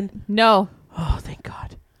Kevin. no. Oh, thank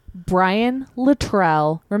God. Brian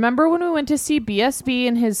Luttrell. Remember when we went to see BSB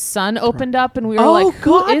and his son opened up and we were Oh, like,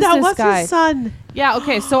 who God, is that this was guy? his son. Yeah,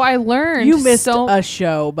 okay, so I learned You missed so a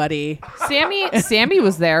show, buddy. Sammy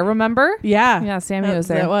was there, remember? Yeah. Yeah, Sammy was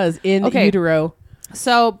there. That was in Okay. utero.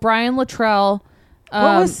 So Brian Luttrell,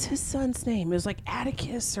 What was his son's name? It was like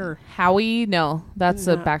Atticus or Howie? No, that's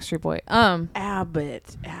a No. Backstreet Boy.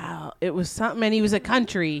 Abbott. It was something, and he was a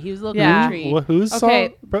country. He was a little Yeah. country. Who's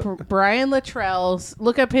Okay, Brian Luttrell's.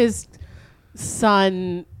 Look up his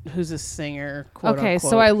son, who's a singer. Quote okay, unquote.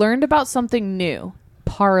 so I learned about something new.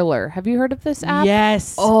 Parlor. Have you heard of this app?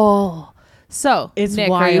 Yes. Oh. So, It's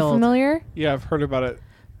Nick, are you wild. familiar? Yeah, I've heard about it.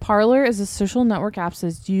 Parler is a social network app that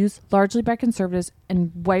is used largely by conservatives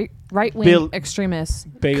and right-wing Bill- extremists.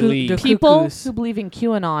 Bailey. the- People Cuckoos. who believe in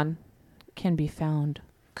QAnon can be found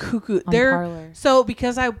Cuckoo. on There. Parler. So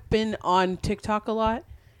because I've been on TikTok a lot,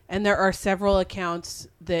 and there are several accounts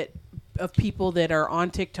of people that are on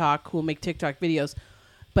TikTok who will make TikTok videos.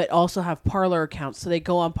 but also have Parlor accounts. So they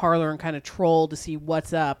go on Parlor and kind of troll to see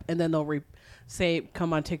what's up, and then they'll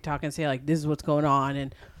come on TikTok and say like, "This is what's going on,"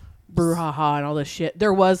 and brouhaha and all this shit.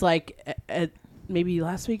 There was like maybe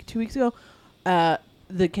last week, 2 weeks ago,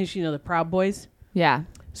 the Proud Boys. Yeah.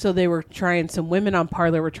 So they were trying, some women on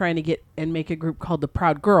Parlor were trying to get and make a group called the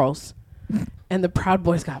Proud Girls. And the Proud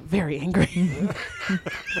Boys got very angry.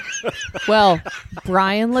 Well,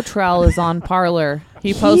 Brian Luttrell is on Parlor.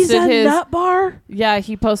 He posted He's a his nut bar? Yeah,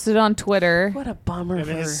 he posted on Twitter. What a bummer And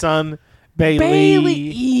for his son,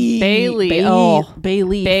 Bailey. Bailey.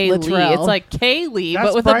 Bailey Luttrell. It's like Kaylee, That's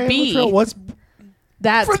but with Brian a B. Luttrell.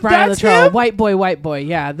 That's Brian Luttrell. him? White boy.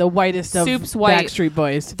 Yeah, the whitest of Soup's white. Backstreet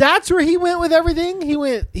Boys. That's where he went with everything.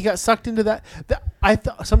 He got sucked into that.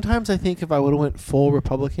 Sometimes I think if I would have went full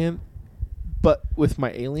Republican, but with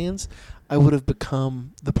my aliens, I would have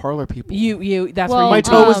become the Parlor people. That's Well, where my you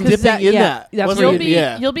toe was um, dipping in that. That's Wasn't where You'll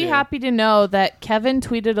it? be you'll be happy to know that Kevin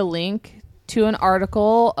tweeted a link to an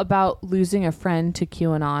article about losing a friend to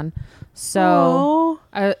QAnon. So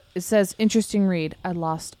it says, interesting read. I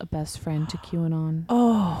lost a best friend to QAnon.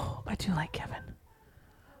 Oh, I do like Kevin.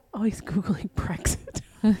 Oh, he's Googling Brexit.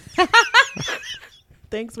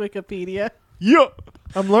 Thanks, Wikipedia. Yeah,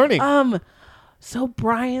 I'm learning. So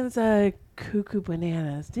Brian's a cuckoo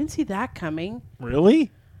bananas. Didn't see that coming.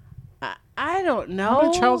 Really? I don't know. How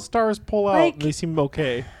many child stars pull out? Like- And they seem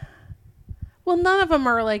okay. Well, none of them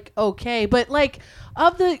are like okay, but like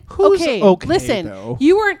of the Who's okay, okay, listen, though?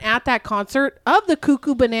 you weren't at that concert. Of the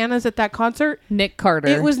cuckoo bananas at that concert, Nick Carter.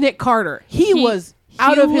 it was Nick Carter. He was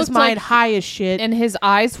out he of his looked mind, like- high as shit. and his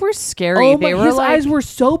eyes were scary. Oh They my, were his like, eyes were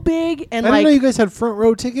so big, and I didn't like know you guys had front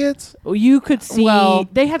row tickets. you could see. Well-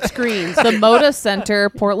 they had screens. the Moda Center,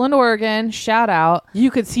 Portland, Oregon. Shout out.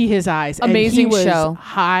 You could see his eyes. Amazing and he was show.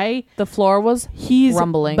 High. The floor was He's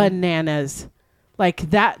rumbling. bananas.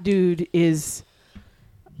 Like that dude is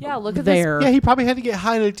Yeah, look at there. Yeah, he probably had to get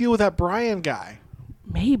high to deal with that Brian guy.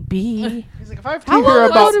 Maybe. He's like, if I have to How hear long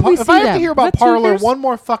ago about, did we if see I have them? to hear about What, 2 Parlor years? one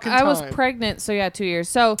more fucking this. time. I was pregnant, so yeah, 2 years.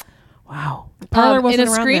 So Wow. Parlor in wasn't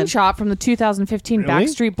a around then. screenshot from the 2015 Really?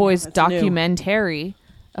 Backstreet Boys That's new. documentary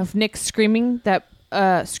of Nick screaming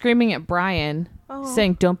at Brian,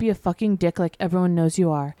 saying, "Don't be a fucking dick like everyone knows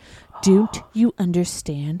you are. Don't you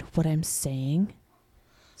understand what I'm saying?"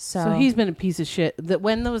 So he's been a piece of shit.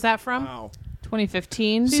 When was that from? Wow.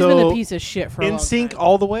 2015. He's So, been a piece of shit for a In long sync time.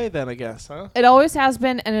 all the way, then I guess, huh? It always has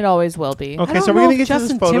been, and it always will be. Okay, I don't so we're know gonna if get to this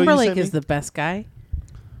Justin photo you Timberlake sent me. is the best guy.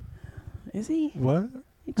 Is he? What?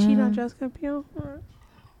 He cheat on Jessica Biel?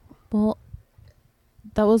 Well,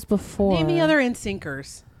 that was before. Name the other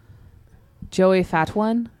NSYNCers. Joey Fat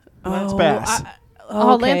One. Lance Bass.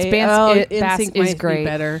 Lance Bass Bass NSYNC is might be great.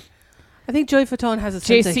 better. I think Joey Fatone has a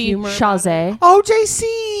sense of JC humor. about it. Chazé. Oh,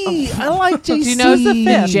 JC. I like JC. Do you know the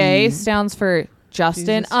fifth? J stands for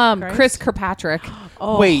Justin? Jesus Christ. Chris Kirkpatrick.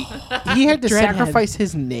 Oh. Wait, he had to Dreadhead. sacrifice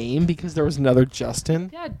his name because there was another Justin?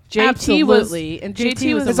 Yeah, JT Absolutely. And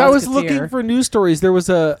JT was Because a I was musketeer. looking for news stories. There was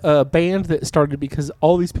a band that started because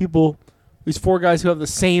all these people, these 4 guys who have the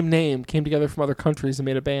same name, came together from other countries and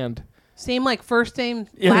made a band. Same like first name,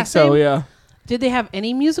 Yeah, I think last so, name? yeah. Did they have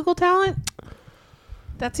any musical talent?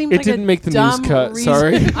 That seems It like didn't a make the dumb news cut, reason.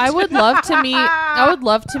 sorry. I would love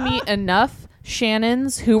to meet enough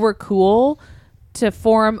Shannons who were cool to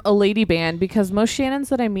form a lady band, because most Shannons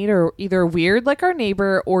that I meet are either weird like our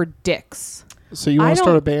neighbor or dicks. So you I want to start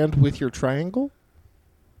don't- a band with your triangle?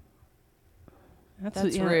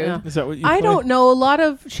 That's yeah, rude. yeah. Is that what you I play? don't know a lot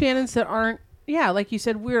of Shannons that aren't. Yeah, like you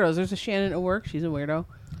said, weirdos. There's a Shannon at work. She's a weirdo.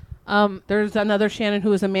 There's another Shannon who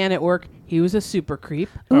was a man at work. He was a super creep.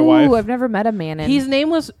 My Ooh, wife. I've never met a man in. His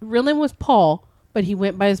real name was Paul, but he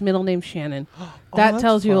went by his middle name Shannon. That that's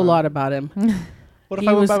tells you a fun. lot about him. What if He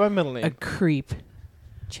I went was by my middle name? A creep.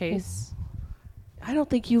 Chase. I don't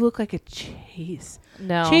think you look like a Chase.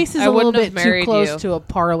 No, Chase is I a little wouldn't have bit too married close you. to a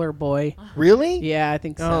parlor boy. Really? Yeah, I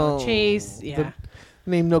think so. Oh, Chase, yeah.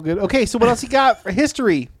 Name no good. Okay, so what else you got for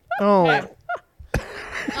history? Oh.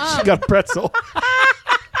 She got a pretzel.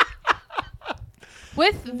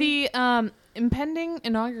 With the impending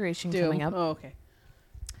inauguration coming up. Oh, okay.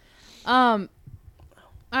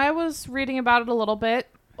 I was reading about it a little bit.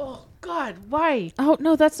 Oh God, why? Oh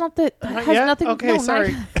no, that's not the. That has Yeah? nothing. Okay, no, not-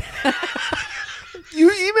 sorry. You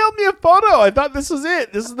emailed me a photo. I thought this was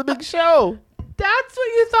it. This is the big show. That's what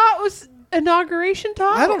you thought was inauguration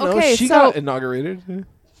talk? I don't know. Okay, She so- got inaugurated.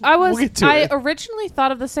 We'll get to I it. originally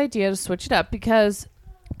thought of this idea to switch it up because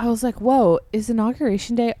I was like, "Whoa, is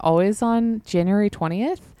inauguration day always on January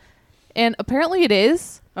 20th?" And apparently it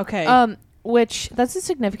is. Okay. Which that's a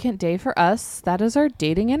significant day for us. That is our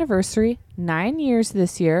dating anniversary. 9 years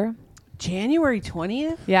this year. January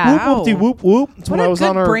 20th? Yeah. Whoop, whoop, de whoop, whoop. That's What when I a was good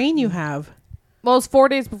on our. brain you have. Well, it's 4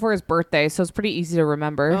 days before his birthday, so it's pretty easy to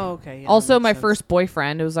remember. Oh, okay. Yeah, Also, that my makes sense. first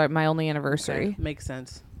boyfriend. It was like my only anniversary. Okay, makes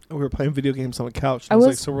sense. We were playing video games on the couch. I And I was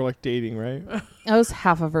like, was- so we're like dating, right? I was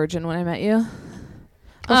half a virgin when I met you.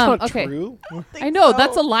 That's not okay. true. I know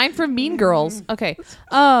that's a line from Mean Girls. Okay.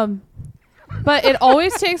 But it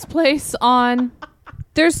always takes place on.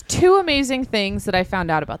 There's two amazing things that I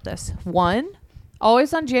found out about this. One,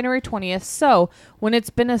 always on January 20th. So when it's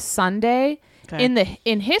been a Sunday Okay.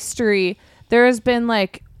 in history, there has been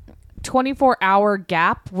like 24-hour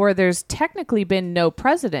gap where there's technically been no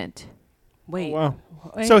president. Wait. Wow.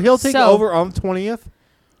 Wait. So he'll take So- over on the 20th?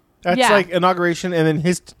 That's Yeah. like inauguration, and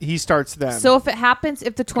then he starts then. So if it happens,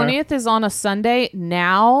 if the 20th is on a Sunday,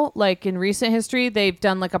 now, like in recent history, they've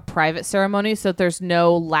done like a private ceremony so that there's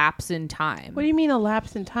no lapse in time. What do you mean a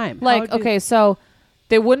lapse in time? Like, How do- okay, so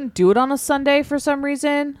they wouldn't do it on a Sunday for some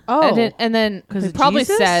reason. Oh. And then 'Cause it of probably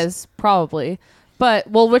Jesus? says, probably.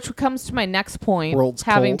 But, well, which comes to my next point, World's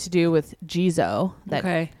having cold. to do with Jizo. That,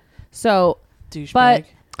 Okay. So, Douchebag. but-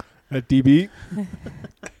 At DB.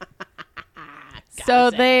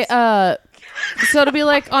 so they, so to be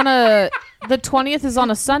like on the 20th is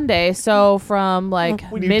on a Sunday. So from like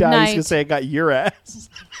When you die, he's going midnight to say, I got your ass.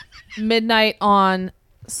 midnight on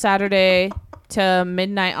Saturday to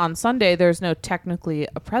midnight on Sunday, there's no technically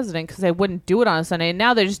a president because they wouldn't do it on a Sunday. And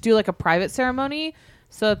now they just do like a private ceremony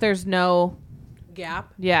so that there's no,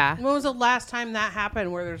 Gap. yeah. When was the last time that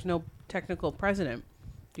happened where there's no technical president?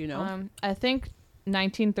 Do you know? I think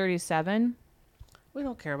 1937. We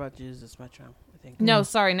don't care about Jews this much, I think. No,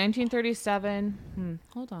 sorry, 1937.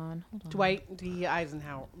 Hold on. Dwight D.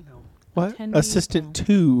 Eisenhower. No. What? Henry- Assistant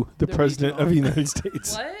to the The President of the United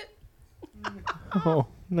States. What? Oh,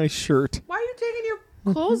 nice shirt. Why are you taking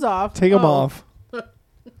your clothes off? Take them Oh. off.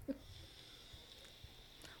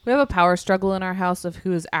 We have a power struggle in our house of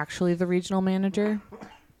who is actually the regional manager.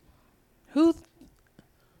 Who?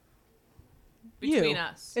 Between You.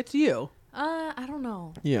 us. It's you. I don't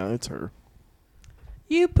know. Yeah, it's her.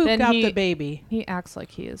 You pooped Then out he- the baby. He acts like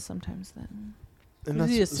he is sometimes then. And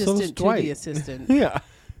He's the so does assistant to Dwight. the assistant. Yeah.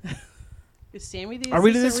 Is Sammy the Are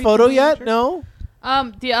we to assistant this photo regional yet? manager?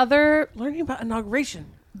 No. The other Learning about inauguration.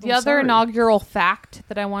 The I'm other sorry. inaugural fact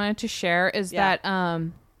that I wanted to share is Yeah.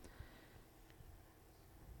 that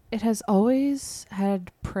it has always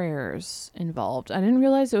had prayers involved. I didn't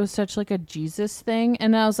realize it was such like a Jesus thing,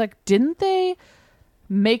 and I was like, didn't they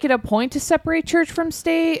make it a point to separate church from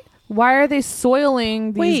state? Why are they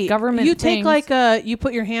soiling these Wait, government you things? take like you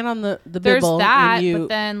put your hand on the There's Bible that, and you, but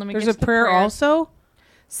then let me there's get a to the prayer prayers. also.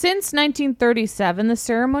 Since 1937, the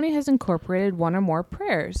ceremony has incorporated one or more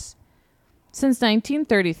prayers. Since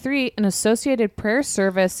 1933, an associated prayer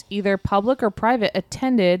service, either public or private,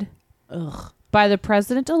 attended by the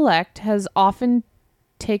president-elect has often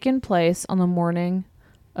taken place on the morning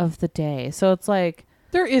of the day. So it's like,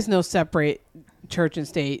 There is no separate church and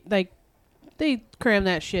state. Like they cram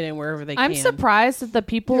that shit in wherever they I'm can. surprised that the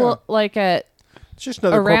people Yeah. like at It's just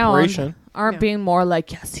another around corporation. aren't Yeah. being more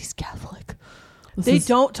like, yes, he's Catholic. This They is-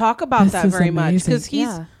 don't talk about this that is very much amazing. because he's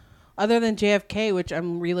Yeah. other than JFK, which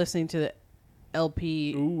I'm re-listening to the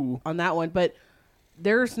LP Ooh. on that one, but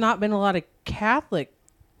there's not been a lot of Catholic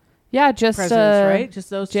Yeah, just presidents, right? Just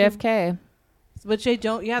those two. JFK. Which they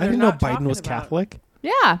don't. Yeah, I they're didn't know not Biden talking was about. Catholic.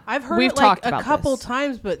 Yeah, I've heard We've it like talked a about couple this.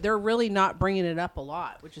 times, but they're really not bringing it up a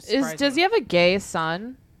lot, which is surprising. Does he have a gay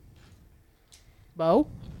son? Bo?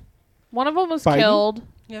 One of them was Biden? killed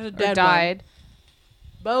He has a or dead died.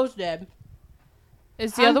 one. Bo's dead.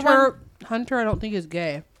 Is the other one? Hunter, I don't think is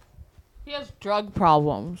gay. He has drug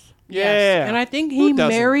problems. Yeah. and I think Who he doesn't?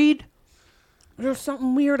 married. There's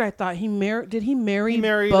something weird. I thought he married. Did he marry He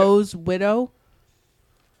married- Bo's widow?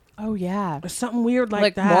 Oh yeah, Or something weird like,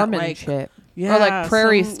 like that. Mormon like, shit, Yeah, or like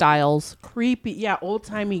prairie some styles. creepy. Yeah, old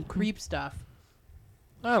timey creep stuff.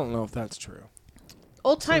 I don't know if that's true.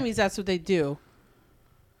 Old timey's. That's what they do.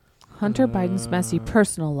 Hunter Biden's messy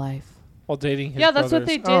personal life. While dating his Yeah, that's what brothers.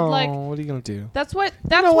 they did, Oh, like- what are you gonna do? That's what. You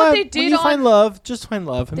That's know what they When did you on. find love, just find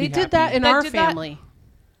love. And They be did that happy. in They our did that- family.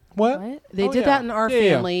 What? What? They Oh, did yeah. that in our Yeah,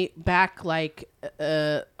 yeah. family back like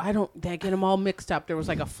I don't. They get them all mixed up. There was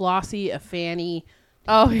like a Flossie, a Fanny.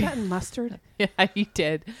 Oh Put yeah, that in mustard. yeah, you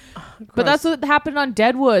did. But Gross. that's what happened on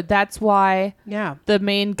Deadwood. That's why Yeah. the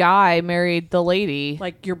main guy married the lady.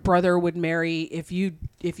 Like your brother would marry if you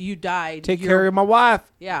died. Take your- care of my wife.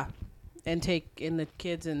 Yeah, and take in the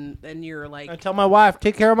kids and you're like I tell my wife,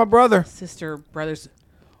 take care of my brother. sister brothers.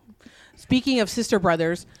 Speaking of sister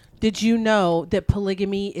brothers, did you know that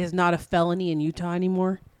polygamy is not a felony in Utah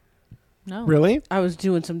anymore? No. Really? I was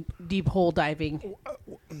doing some deep hole diving.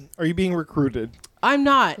 Are you being recruited? I'm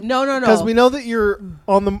not. No. Because we know that you're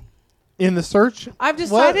in the search. I've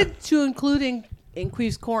decided to include in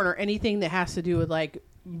Queef's Corner anything that has to do with like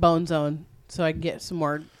Bone Zone, so I can get some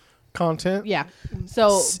more content. Yeah.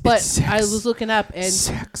 So, It's but sex. I was looking up, and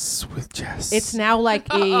Sex with Jess. it's now like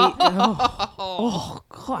a oh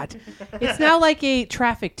god, it's now like a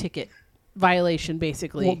traffic ticket violation,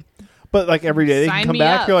 basically. Well, but like every day they Sign can come me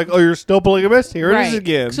back. up. You're like, oh, you're still polygamous. Here it is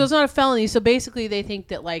again. So it's not a felony. So basically, they think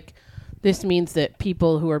that like this means that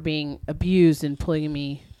people who are being abused in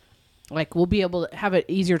polygamy, like, will be able to have an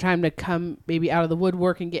easier time to come maybe out of the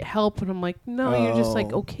woodwork and get help. And I'm like, no, you're just like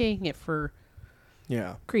okaying it for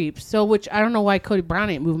creeps. So which I don't know why Cody Brown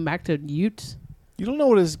ain't moving back to Utes. You don't know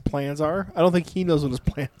what his plans are. I don't think he knows what his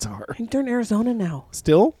plans are. I think they're in Arizona now.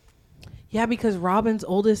 Still? Yeah, because Robin's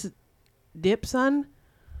oldest dip son,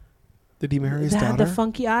 Did he marry his that had daughter? the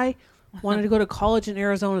funky eye, wanted to go to college in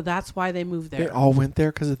Arizona. That's why they moved there. They all went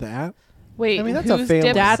there because of that. Wait, I mean, that's a who's family.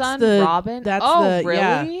 Dip's That's son? the- Robin? that's oh, the-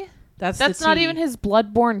 really? yeah. That's not the even T, his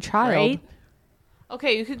blood-born child. right?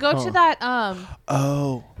 Okay, you could go Oh. to that.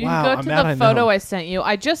 Oh, You wow. can go I'm to mad the I photo know. I sent you.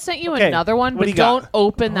 I just sent you Okay, another one, what do but you got? don't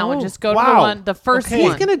open that one. Oh, Just go to the wow. one, the first Okay. He's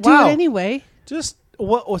one. gonna do Wow. it anyway. Just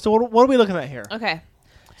what? So what are we looking at here? Okay,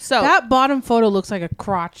 so That bottom photo looks like a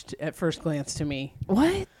crotch at first glance to me.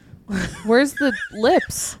 what? Where's the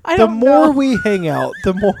lips? I The don't more know. we hang out,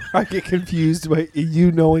 the more I get confused by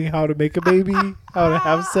you knowing how to make a baby, how to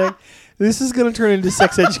have sex. This is going to turn into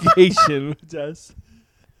sex education, Jess.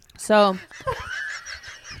 So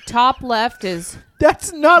top left is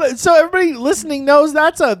That's not so everybody listening knows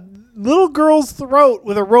that's a little girl's throat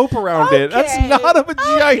with a rope around it. That's Okay. not a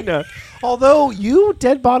vagina. Although you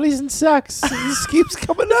dead bodies and sex, this keeps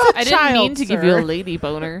coming up. I didn't child, mean to give you a sir. lady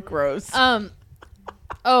boner. Gross.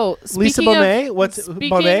 Oh, Lisa speaking Bonet? of, What's speaking,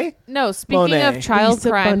 Bonet? No, speaking Bonet. of child Lisa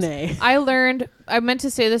crimes, Bonet. I meant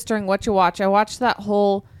to say this during What You Watch. I watched that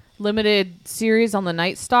whole limited series on the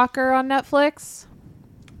Night Stalker on Netflix.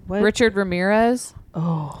 What? Richard Ramirez.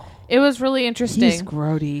 Oh, It was really interesting. he's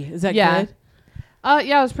grody. Is that Yeah. good?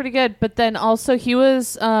 Yeah, it was pretty good. But then also he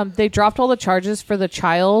was they dropped all the charges for the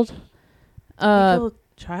child. Kill a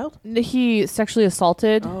child? He sexually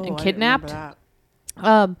assaulted Oh, and I kidnapped. remember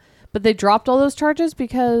that. But they dropped all those charges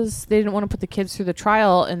because they didn't want to put the kids through the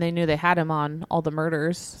trial and they knew they had him on all the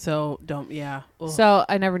murders. So don't. Yeah. Ugh. So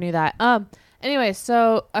I never knew that. Anyway,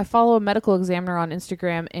 so I follow a medical examiner on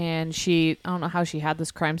Instagram and I don't know how she had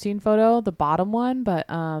this crime scene photo, the bottom one, but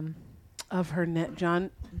Of her neck,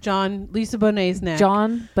 Lisa Bonet's neck.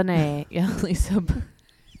 John Bonet. Yeah, Lisa.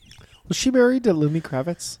 Was she married to Lumi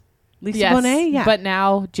Kravitz? Lisa Yes, Bonet. Yeah. but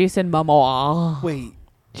now Jason Momoa. Wait,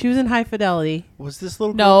 she was in High Fidelity. was this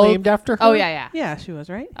little girl No. named after her? Oh yeah. Yeah, she was,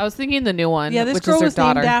 right? I was thinking the new one. Yeah, this which girl is her was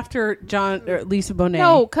daughter. named after Lisa Bonet.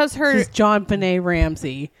 No, because She's John Bonet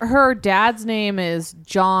Ramsey, her dad's name is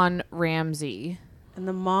John Ramsey. and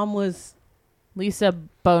the mom was Lisa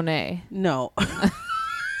Bonet. no.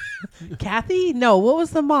 Kathy? No. What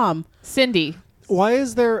was the mom? Cindy. Why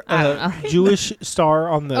is there I don't a know. Jewish star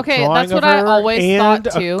on the Okay, drawing that's of what I her always and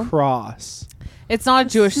thought, too. a cross? It's not a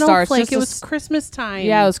Jewish star. It's Snowflake. just It a was Christmas time.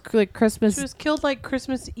 yeah, it was like Christmas. She was killed like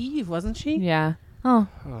Christmas Eve, wasn't she? Yeah. Oh.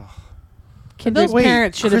 Those Wait,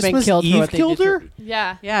 parents should have been Christmas killed Eve for what they killed did to her?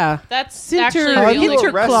 Yeah. Yeah. That's Sinter- actually How do you really.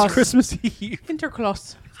 Interclass. arrest Christmas Eve?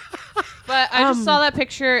 Interclass. But I just saw that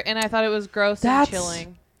picture and I thought it was gross and That's-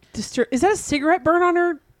 chilling. Is that a cigarette burn on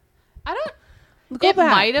her? I don't. Go It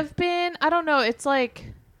back. might have been. I don't know. It's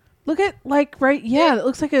like Look at like right. Yeah, it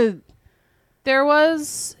looks like a. there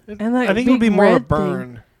was. And like I think it would be big more of a red thing.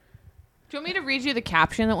 burn. Do you want me to read you the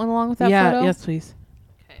caption that went along with that Yeah. photo? Yes, please.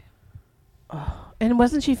 Okay. And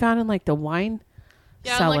wasn't she found in like the wine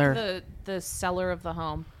Yeah, cellar like the cellar of the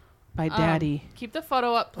home. by Daddy? Keep the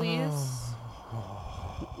photo up, please.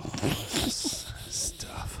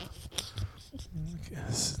 Stuff.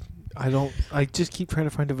 I just keep trying to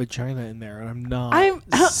find a vagina in there, and I'm not. I'm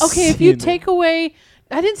okay. If you seeing take it. away,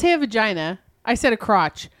 I didn't say a vagina. I said a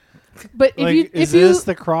crotch. But if Like, you is if you this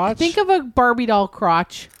the crotch? think of a Barbie doll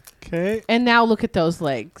crotch, Okay. and now look at those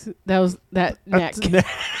legs. That neck.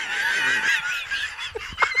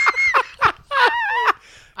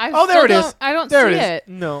 Oh, there it is. I don't There see it is. it.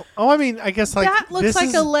 No. Oh, I mean, I guess like that looks this like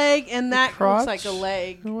is a leg, and that crotch. looks like a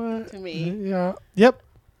leg What? to me. Yeah. Yep.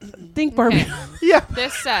 Think Barbie. Okay. Yeah.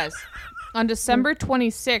 This says, on December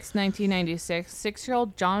 26, 1996,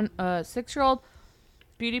 six-year-old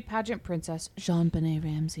beauty pageant princess Jean Benet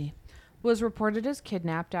Ramsey was reported as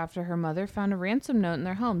kidnapped after her mother found a ransom note in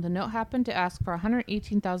their home. The note happened to ask for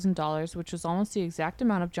 $118,000, which was almost the exact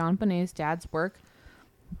amount of John Benet's dad's work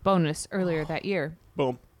bonus earlier that year.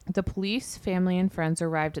 Boom. The police, family, and friends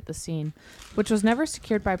arrived at the scene, which was never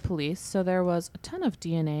secured by police, so there was a ton of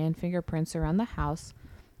DNA and fingerprints around the house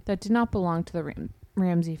that did not belong to the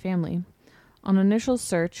Ramsey family. On initial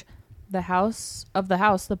search,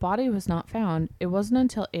 the body was not found. It wasn't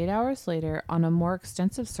until 8 hours later, on a more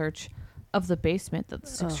extensive search of the basement, that the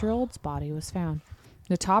 6-year-old's body was found.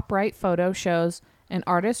 The top right photo shows an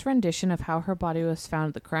artist's rendition of how her body was found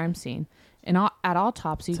at the crime scene. At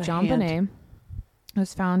autopsy, JonBenét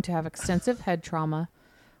was found to have extensive head trauma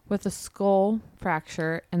with a skull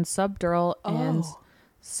fracture and subdural and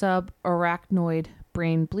subarachnoid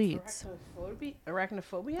brain bleeds.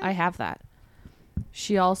 Arachnophobia? I have that.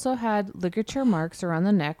 She also had ligature marks around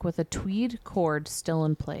the neck with a tweed cord still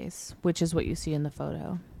in place, which is what you see in the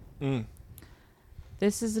photo.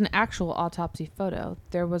 This is an actual autopsy photo.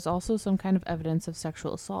 There was also some kind of evidence of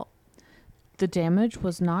sexual assault. The damage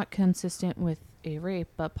was not consistent with a rape,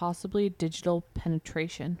 but possibly digital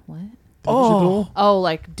penetration. What? Oh,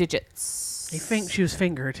 like digits. She was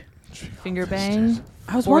fingered. Finger bang.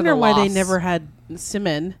 I was Or wondering the why they loss. never had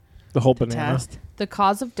semen The whole to banana. test. The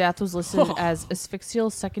cause of death was listed as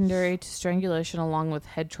asphyxial secondary to strangulation along with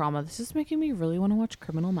head trauma. This is making me really want to watch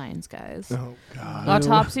Criminal Minds, guys. Oh, God.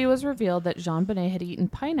 Autopsy was revealed that JonBenét had eaten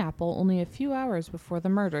pineapple only a few hours before the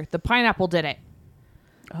murder. The pineapple did it.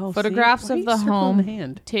 Oh, Photographs see? Why of are the you circling home the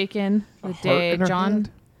hand? taken the heart day in her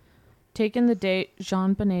hand?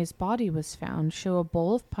 JonBenét's body was found show a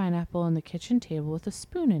bowl of pineapple on the kitchen table with a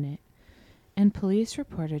spoon in it. And police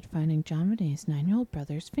reported finding JonBenét's 9-year-old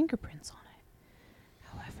brother's fingerprints on it.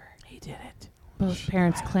 However, He did it. both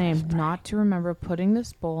parents claimed not to remember putting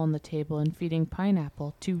this bowl on the table and feeding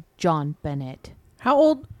pineapple to JonBenét. How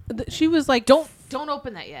old? She was like. Don't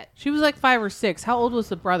open that yet. She was like 5 or 6. How old was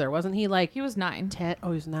the brother? Wasn't he like He was 9. 10? Oh,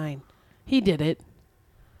 he was 9. He did it.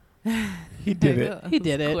 He did it. He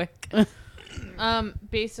did it. Quick.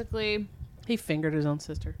 Basically, He fingered his own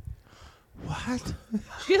sister. What?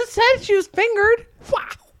 She just said she was fingered.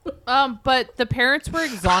 Wow. but the parents were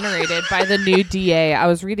exonerated by the new DA. I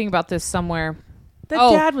was reading about this somewhere. The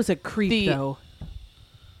Oh, dad was a creep, though.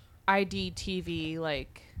 IDTV,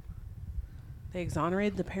 like They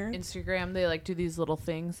exonerated the parents. Instagram, they like do these little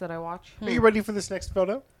things that I watch. Are you ready for this next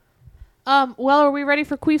photo? Well, are we ready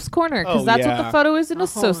for Queef's Corner? Because Oh, that's what yeah. the photo is in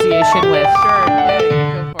association with. Sure. Yeah, you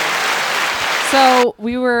can go for it. So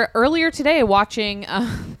we were earlier today watching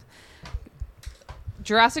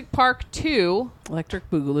Jurassic Park 2, Electric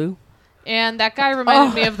Boogaloo. and that guy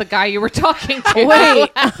reminded me of the guy you were talking to.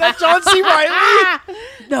 Wait. Is that John C. Reilly?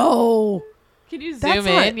 No. Can you zoom That's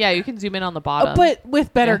in? not- Yeah, you can zoom in on the bottom. But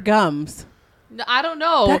with better Yeah. gums. No, I don't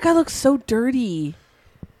know. That guy looks so dirty.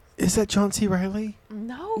 Is that John C. Reilly?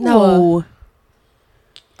 No. No.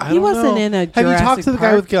 I He don't wasn't know. in a Have you Jurassic talked to the guy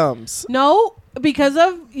Park? with gums? No, because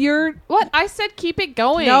of your... What? I said keep it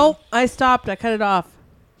going. No, I stopped. I cut it off.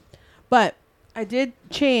 But I did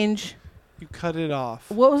change. You cut it off.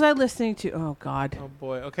 What was I listening to? Oh, God. Oh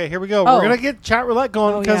boy. Okay, here we go. Oh. We're gonna get chat roulette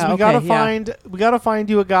going Oh, because yeah, we gotta okay, yeah. find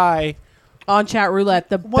you a guy. On Chat Roulette,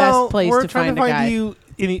 the Well, best place we're to trying find to a find guy. you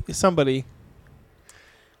unmoderated.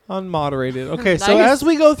 Unmoderated. Okay, so Nice. as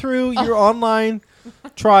we go through your online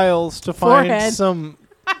trials to find Forehead. some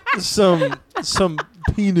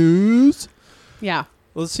penis, Yeah.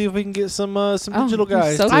 let's see if we can get some digital I'm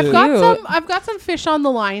guys. so to- I've got some fish on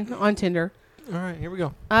the line on Tinder. All right, here we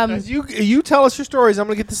go. Um, You tell us your stories. I'm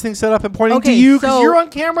gonna get this thing set up and pointing Okay, to you because so- you're on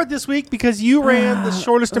camera this week because you ran the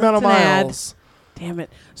shortest amount of that's an ad. miles. damn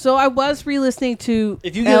it. So I was re-listening to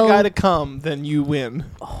If you get a guy to come, then you win.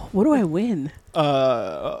 what do I win?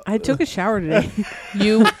 I took a shower today.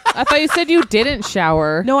 I thought you said you didn't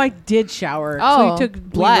shower. No, I did shower. Oh, we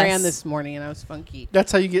bless. ran this morning and I was funky.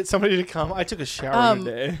 That's how you get somebody to come. I took a shower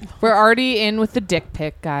today. We're already in with the dick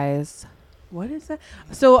pic, guys. What is that?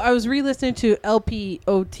 So I was re-listening to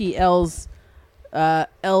LPOTL's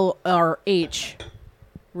LRH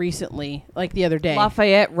recently, like the other day.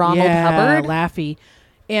 Lafayette Ronald Hubbard. Laffy.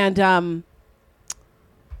 And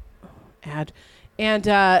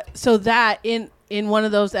so that in one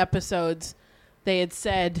of those episodes they had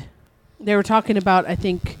said they were talking about, I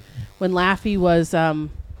think, when Laffy was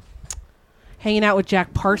hanging out with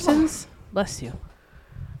Jack Parsons. Bless you.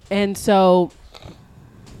 And so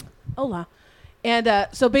hola. And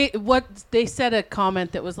so what they said, a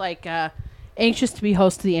comment that was like anxious to be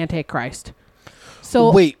host to the Antichrist.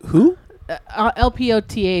 So Wait, who?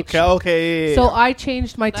 LPOTH. Okay. Yeah, So yeah. I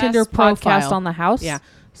changed my Best Tinder profile. podcast on the house. Yeah.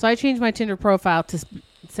 So I changed my Tinder profile to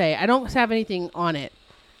say I don't have anything on it,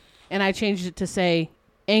 and I changed it to say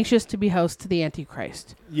anxious to be host to the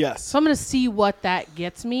Antichrist. Yes. So I'm going to see what that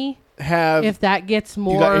gets me. if that gets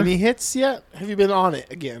more. You got any hits yet? Have you been on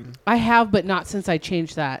it again? I have, but not since I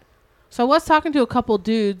changed that. So I was talking to a couple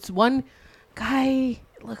dudes. One guy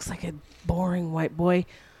looks like a boring white boy.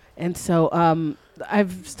 And so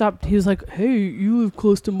I've stopped. He was like, hey, you live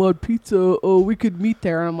close to Mod Pizza. Oh, we could meet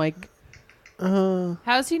there. And I'm like, How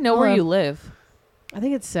does he know where you live? I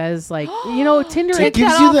think it says like, Tinder. It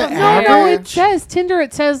gives you the average. No, it says Tinder.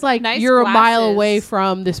 It says like Nice you're a mile glasses. away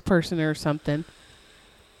from this person or something.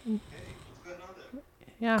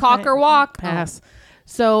 Yeah, Cock or walk? Pass.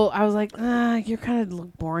 So I was like, you're kind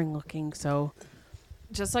of boring looking. So,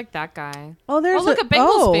 Just like that guy. there's look, a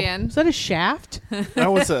Bengals fan. Is that a shaft?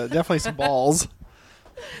 That was definitely some balls.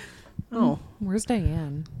 Oh, Where's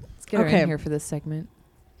Diane? Let's get her Okay. in here for this segment.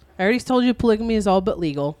 I already told you polygamy is all but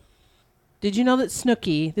legal. Did you know that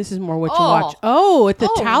Snooki? This is more what you Oh. watch. Oh, with the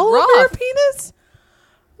Oh, towel over her rough. penis.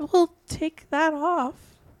 Well, take that off.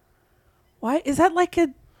 Why is that like a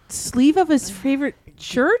sleeve of his favorite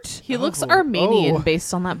shirt? He looks Oh. Armenian Oh.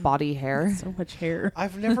 based on that body hair. So much hair.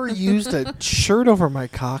 I've never used a shirt over my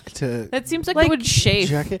cock to That seems like, Like it would shave.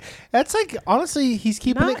 jacket. That's like, honestly, he's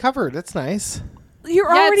keeping Not- it covered. That's nice.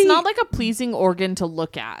 You're Yeah, already it's not like a pleasing organ to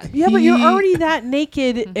look at. yeah, but you're He- already that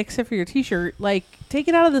naked except for your t-shirt. Like, take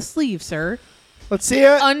it out of the sleeve, sir. Let's see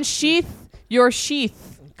it. Unsheath your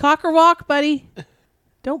sheath. Cock or walk, buddy.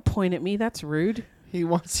 Don't point at me. That's rude. He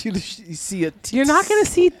wants you to see a tit. You're not gonna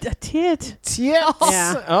see a tit. Yes.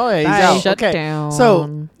 Yeah. Oh, yeah, he's Bye. out. Shut okay. down.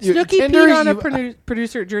 So, your Snooki Tinder, peed on a you-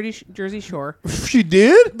 producer at Jersey Shore. She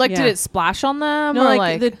did? Like, Yeah. did it splash on them? No, or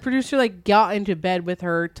like the producer like got into bed with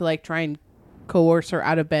her to like try and coerce her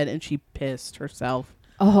out of bed, and she pissed herself.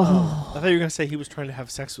 oh. I thought you were going to say he was trying to have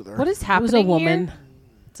sex with her. What is It happening was a woman. here?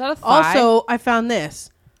 Is that a thigh? Also, I found this.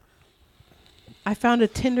 I found a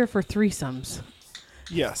Tinder for threesomes.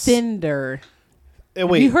 Yes. Tinder. Wait.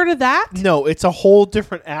 Have you heard of that? No, it's a whole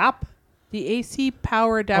different app. The AC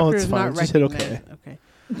power adapter it's is fine. not Just hit recognized.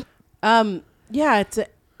 Okay. Yeah,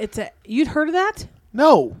 it's a. You'd heard of that?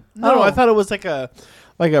 No. No, Oh. I thought it was like a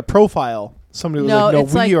profile. Somebody was No, like, no,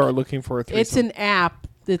 it's we like- are looking for a threesome. It's an app.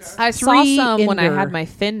 That's I saw some when I Tinder. had my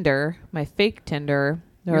Finder, my fake Tinder.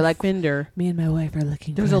 They were Your like, Finder. me and my wife are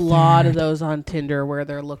looking There's for a lot of those on Tinder where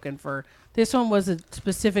they're looking for. This one was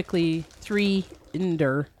specifically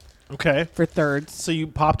Tinder Okay. for thirds. So you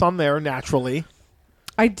popped on there naturally.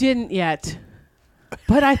 I didn't yet,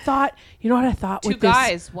 but I thought. You know what I thought? Two with this,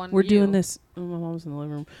 guys, one We're you. doing this. Oh, my mom's in the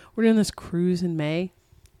living room. We're doing this cruise in May,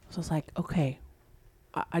 so I was like, okay,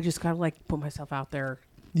 I just gotta like put myself out there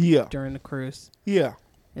Yeah. during the cruise Yeah.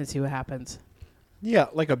 and see what happens. Yeah,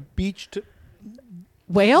 like a beached.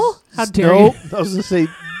 Whale? How dare No, you, I was going to say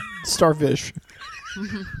starfish.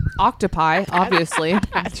 Octopi, obviously.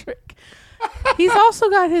 Patrick? He's also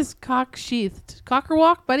got his cock sheathed. Cock or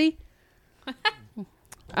walk, buddy.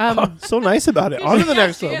 So nice about it. On to the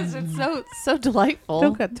next one. Yes, it's so delightful.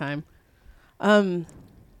 Don't got time.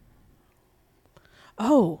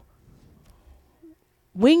 Oh.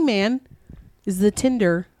 Wingman is the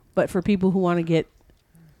Tinder, but for people who want to get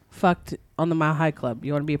fucked on the Mile High Club.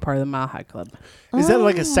 You want to be a part of the Mile High Club. Is that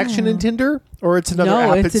like a section in Tinder, or it's another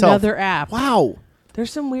no, app it's itself? another app. Wow.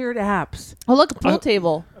 There's some weird apps. Oh, look, a pool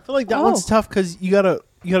table. I feel like that Oh. one's tough because you gotta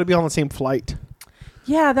be on the same flight.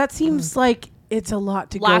 Yeah, that seems like it's a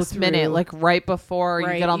lot to go Last through. minute, like right before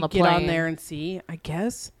right, you get on the get plane. on there and see, I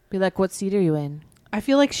guess. Be like, what seat are you in? I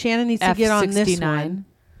feel like Shannon needs to get on this F69. one.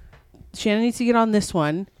 Shannon needs to get on this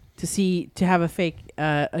one to have a fake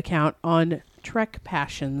account on Trek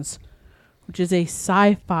Passions, which is a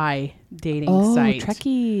sci-fi dating site.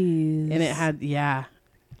 Trekkies. And it had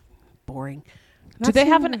boring. Do Not they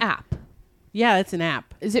have seeing- an app? Yeah, it's an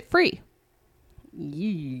app. Is it free?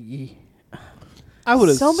 Yee. I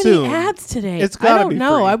would so assume. many ads today. It's I gotta don't be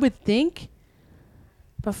know. free. I would think,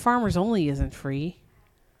 but Farmers Only isn't free.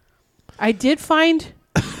 I did find.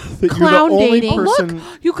 that you're clown the only dating. Oh, person.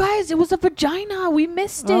 You guys, it was a vagina. We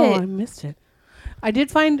missed it. Oh, I missed it. I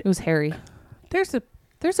did find. It was hairy. There's a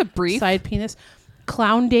There's a brief. side penis.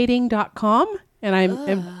 Clowndating.com, and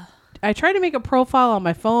I tried to make a profile on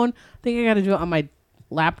my phone. I think I got to do it on my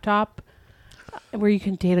laptop, where you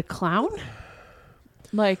can date a clown.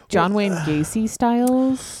 Like John Wayne Gacy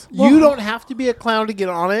styles. You don't have to be a clown to get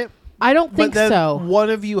on it. I don't But think then so. one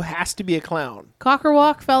of you has to be a clown. Cock or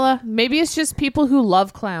walk, fella. Maybe it's just people who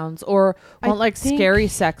love clowns or I want like think- scary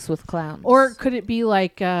sex with clowns. Or could it be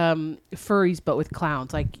like furries, but with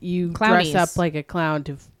clowns? Like you Clownies. dress up like a clown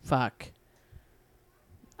to fuck.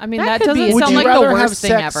 I mean, that that could be- doesn't Would sound you like the rather have worst thing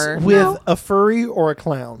sex ever. with No. a furry or a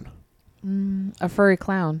clown? A furry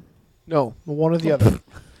clown. No, one or the other.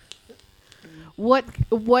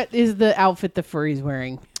 What is the outfit the furry's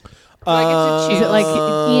wearing? I get to choose? Is it like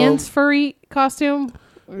Ian's furry costume?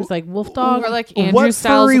 Or it's like wolf dog? Or like Andrew What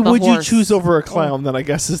Styles furry with the would horse? you choose over a clown? Then I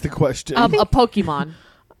guess is the question. A Pokemon.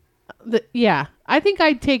 Yeah, I think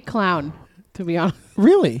I'd take clown. To be honest,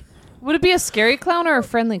 Really? Would it be a scary clown or a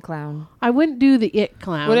friendly clown? I wouldn't do the it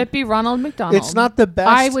clown. Would it be Ronald McDonald? It's not the best.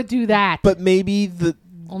 I would do that. but maybe the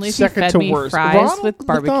Only if you second fed to me worst. fries Ronald with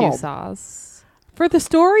barbecue McDonald. sauce. For the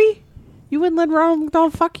story, you wouldn't let Ronald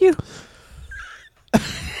McDonald fuck you.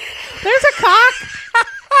 There's a cock.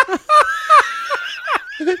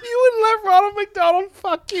 You wouldn't let Ronald McDonald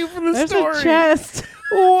fuck you for the There's story. a chest.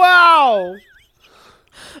 Wow.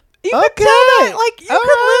 You could tell that, like, you could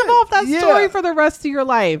live off that story for the rest of your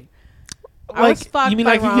life. I was fucked you mean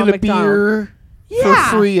by I could Ronald get a McDonald. beer Yeah.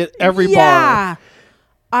 for free at every bar? Yeah.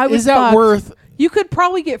 I was Is that fucked. worth? You could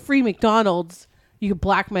probably get free McDonald's. You could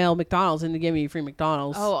blackmail McDonald's into giving you free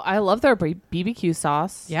McDonald's. Oh, I love their BBQ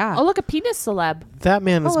sauce. Yeah. Oh, look, a penis celeb. That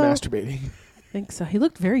man is Hello. masturbating. I think so. He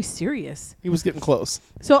looked very serious. He was getting close.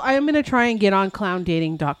 So I am going to try and get on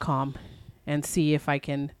clowndating.com and see if I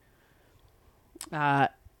can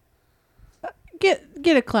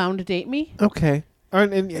get a clown to date me. Okay.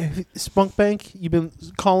 And Spunk Bank, you've been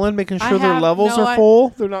calling, making I sure their have- levels no, are I- full.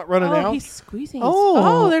 They're not running Oh, out. he's squeezing.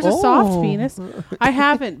 Oh, There's a soft oh. penis. I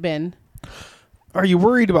haven't been. Are you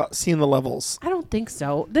worried about seeing the levels? I don't think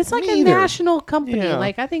so. That's like Me a either. national company. Yeah.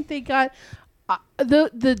 Like I think they got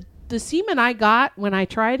the semen I got when I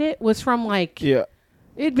tried it was from like Yeah.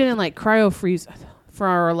 it had been in like cryo freeze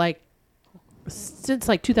for like since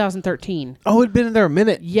like 2013. Oh, it'd been in there a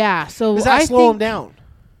minute. Yeah, so Does that I slow think them down?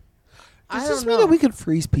 I Does don't this mean know. that we could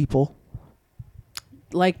freeze people?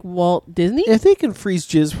 like Walt Disney. If they can freeze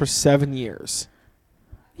jizz for 7 years.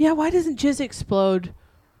 Yeah, why doesn't jizz explode?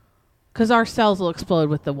 Because our cells will explode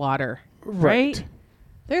with the water, right?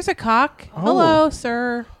 There's a cock. Oh. Hello,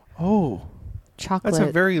 sir. Oh, Chocolate. that's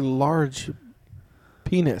a very large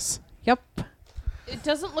penis. Yep. It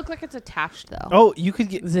doesn't look like it's attached, though. Oh, you could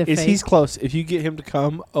get. Is it He's fake? close. If you get him to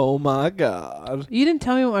come, oh my god, You didn't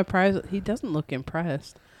tell me what my prize. He doesn't look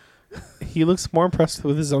impressed. he looks more impressed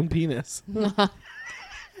with his own penis.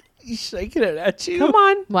 He's shaking it at you. Come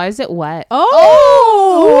on. Why is it wet?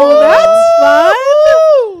 Oh,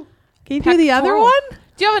 that's fun. Can you do the other Pectoral. one?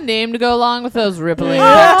 Do you have a name to go along with those rippling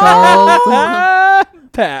Oh. pectorals?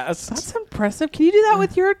 Passed. That's impressive. Can you do that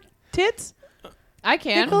with your tits, I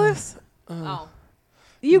can. Nicholas? Oh.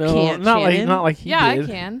 You No, can't, Not Shannon. like he Yeah, did. I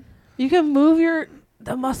can. You can move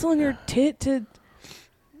the muscle in your tit to.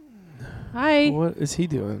 Hi. What is he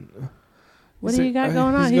doing? What Is do it- you got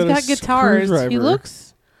going on? He's a got guitars. He screwdriver.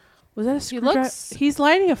 looks. Was that a screwdriver? looks- He's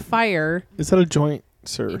lighting a fire. Is that a joint,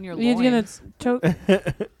 sir? In your He's gonna loins. choke.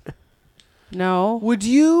 No. Would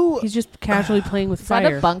you? He's just casually playing with Is that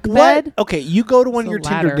fire. a bunk What? bed? Okay, you go to one It's of a your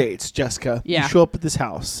Tinder ladder. dates, Jessica. Yeah. You show up at this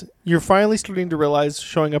house. You're finally starting to realize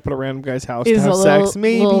showing up at a random guy's house Is to have a sex little-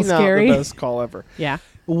 maybe little not scary. the best call ever. Yeah.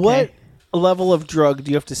 What Okay. level of drug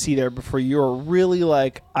do you have to see there before you're really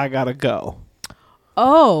like, I gotta go?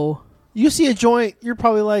 Oh. You see a joint, you're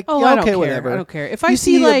probably like, Oh, yeah, I okay, don't care. whatever. I don't care. If I You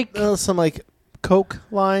see a- like, some like Coke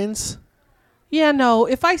lines, yeah, no.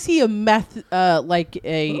 If I see a meth, like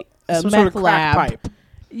a some meth sort of lab, crack pipe.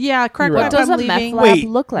 yeah, crack You're pipe. out. What does I'm a meth leaving. lab Wait,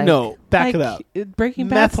 look like? No, back it Like, up. Breaking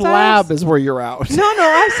Bad Meth styles? lab is where you're out. No,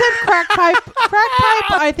 I said crack pipe. Crack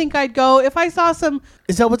pipe. I think I'd go if I saw some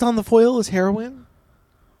Is that what's on the foil? Is heroin?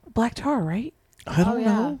 black tar, right? I don't Oh,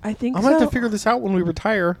 yeah. know. I think I'm so. gonna have to figure this out when we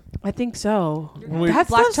retire. I think so. When we- That's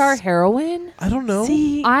Black the tar s- heroin? I don't know.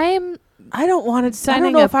 See, I'm I don't want to. I don't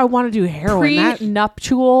signing know a if I want to do heroin. That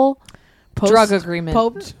prenuptial post- drug agreement.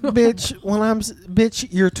 bitch, bitch,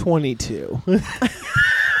 you're 22. What is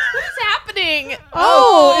happening?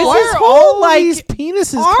 Oh, Why is his are whole all like? these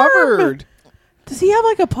penises arm? covered? Does he have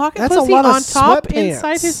like a pocket That's a pussy lot of on top sweatpants.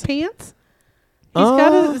 inside his pants? He's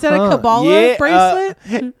got a, is that a Kabbalah yeah, bracelet?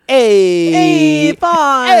 Hey, Hey,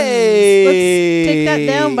 Fonz. Hey. Let's take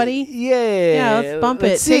that down, buddy. Yeah, Yeah, let's bump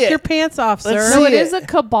Let's it. see Take your pants off, Let's sir. see No, it it. is a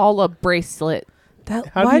Kabbalah bracelet. That,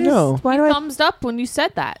 How do why you does- know? Why do I? Thumbs up when you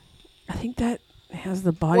said that. I think that has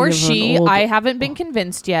the body Or of she. An old, I haven't been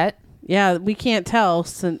convinced yet. yeah, we can't tell.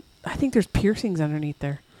 Since I think there's piercings underneath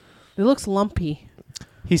there. It looks lumpy.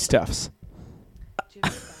 He stuffs.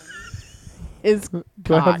 Is Do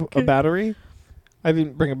I have a battery? I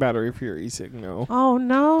didn't bring a battery for your e-cig. No. Oh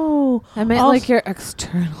no! I meant Also- like your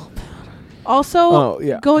external. Also, Oh,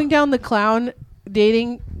 yeah. going down the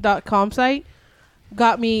clowndating.com site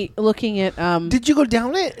got me looking at Did you go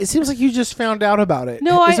down it? It seems like you just found out about it.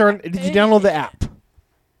 No, Did you download the app?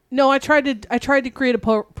 no, I tried to create a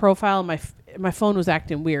profile and my phone was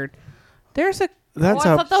acting weird. There's a That's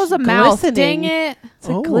I thought that was a mouse. glistening. Dang it. it's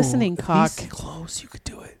a glistening cock. He's close. You could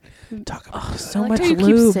do it. Talk about this. So I like much how you keep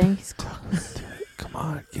lube. saying he's close. Come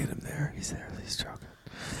on, get him there. He's there. He's stroking.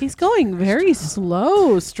 He's going very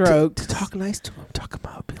slow strokes. To talk nice to him. Talk him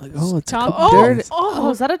out. Be like, oh, it's Tom, a couple dirty. Oh,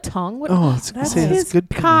 is that a tongue? What? Oh, it's That's say his that's good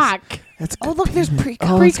penis. cock. That's Oh, good look, there's penis. pre-cum.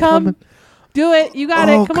 Oh, it's Pre-cum. coming. Do it. You got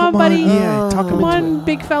Oh, it. Come on, buddy. Yeah, talk him Come into on, it.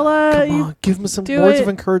 big fella. Come You on, give him some do words it. of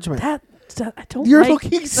encouragement. I don't You're like.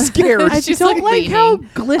 looking scared. I She's don't like like how leaning.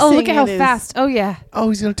 glistening. Oh, look at how it is. fast. Oh, yeah. Oh,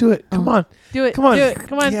 he's gonna do it. Come on. Do it. Come on. Do it.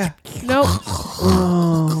 Come on. Yeah. Nope.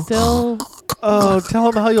 Oh. Still. Oh, tell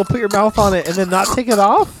him how you'll put your mouth on it and then not take it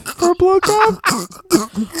off for a blowjob.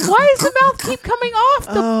 Why does the mouth keep coming off?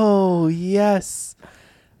 Oh, yes.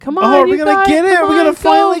 Come on. Oh, are we you gonna guys. get it? Come We're gonna on,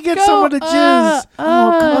 finally go, get go. someone to jizz.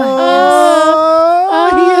 Oh,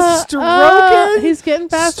 Oh, he is stroking. He's getting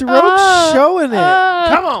fast. Stroke showing it.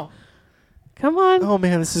 Come on. Come on. Oh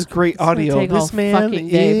man, this is great It's gonna audio. take This all man fucking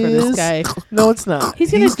day for is. this guy. No, it's not.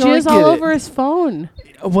 He's gonna jizz get all it. over his phone.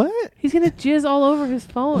 What? He's gonna jizz all over his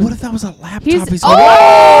phone. What if that was a laptop? He's- He's Oh!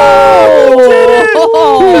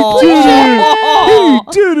 He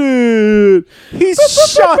did it! He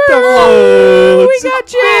shot the loads. We got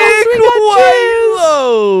jizz. We Big got white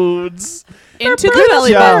loads. Into the Good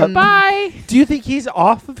belly job. button. Bye. Do you think he's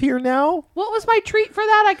off of here now? What was my treat for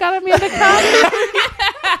that? I got him in the cup.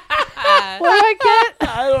 What did I get?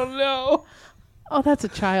 I don't know. Oh, that's a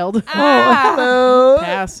child. Ah. Hello.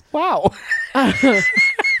 Pass. Wow.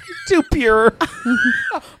 Too pure.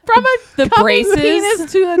 From a The coming braces.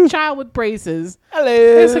 penis to a child with braces. Hello.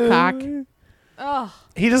 There's a cock. Oh.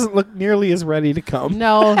 He doesn't look nearly as ready to come.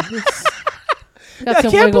 No. it's got I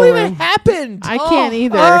some can't wiggle believe room. it happened. I can't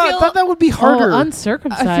either. I thought that would be harder.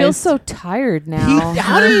 Uncircumcised. I feel so tired now.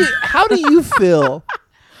 How do you feel?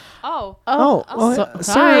 Oh. Oh,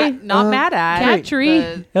 sorry. Not mad at. Cat tree.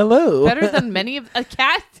 but Hello. Better than many of a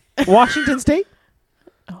cat. Washington State.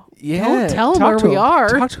 Yeah. Don't tell him talk where to we are.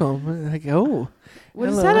 Talk to him. Like, oh. What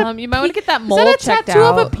is Hello. that? You might want to get that Is mole that a checked tattoo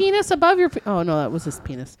out. of a penis above your? Oh no, that was his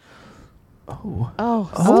penis. Oh.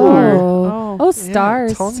 Oh, Oh. star. Oh, Yeah,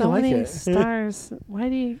 stars. tell him So you like many it. stars. Why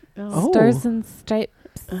do you? Oh. Stars and stripes.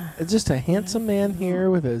 It's just a handsome man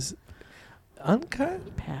here with his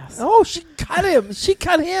uncut. Pass. Oh, she cut him. She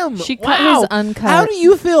cut him. She cut Wow. his uncut. How do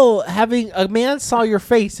you feel having a man saw your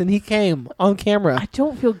face and he came on camera I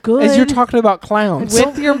don't feel good. as you're talking about clowns?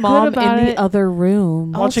 with your good mom in about the it. other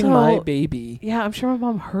room? Watching Also- my baby. Yeah, I'm sure my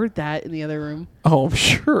mom heard that in the other room. Oh, I'm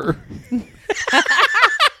sure.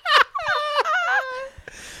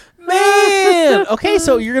 Man. Okay,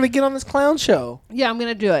 so you're going to get on this clown show. Yeah, I'm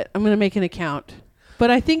gonna do it. I'm gonna make an account.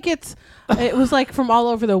 But I think it was like from all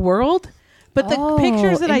over the world. But the Oh,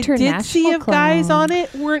 pictures that I did see international of guys clowns. on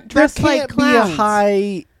it weren't There dressed like can't be a clowns.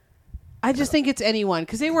 high. I just think it's anyone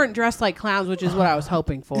because they weren't dressed like clowns, which is what I was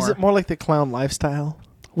hoping for. Is it more like the clown lifestyle?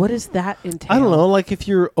 What does that entail? I don't know. Like if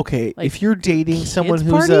you're Like if you're dating someone kids'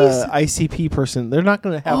 who's parties? a ICP person, they're not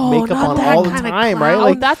going to have Oh, makeup not on that all the kind of time, right? clown. Oh,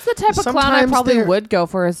 Like that's the type of clown I sometimes probably they're- would go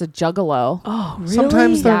for as a juggalo. Oh, really?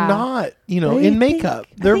 sometimes they're Yeah. not, They in think- makeup.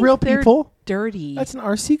 I They're think real they're people. dirty. That's an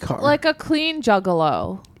RC car. Like a clean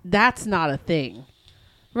juggalo. That's not a thing.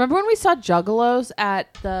 Remember when we saw juggalos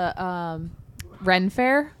at the Ren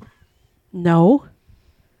Fair? No.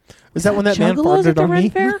 is that when that man Juggalos at farted the on Ren me?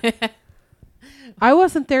 Fair? I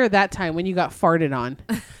wasn't there that time when you got farted on.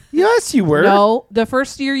 Yes, you were. No, the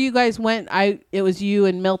first year you guys went, it was you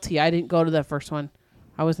and Milty. I didn't go to the first one.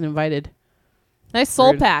 I wasn't invited. Nice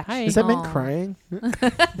soul Rude. patch. Hi. Is that man Aw. crying?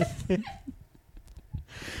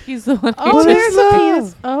 He's the one. Oh, What is there's a love?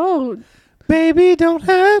 penis. Oh, Baby, don't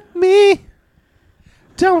hurt me.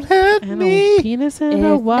 Don't hurt and me. a penis and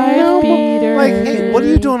a If wife I beater. Like, hey, what are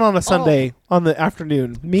you doing on a Sunday on the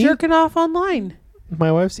afternoon? Me? Jerking off online.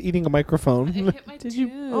 My wife's eating a microphone. Hit my Did you?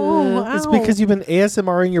 tooth. Oh, It's ow. because you've been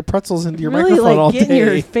ASMRing your pretzels into your really microphone all getting day.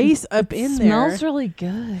 your face up in there. Smells really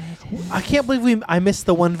good. I can't believe I missed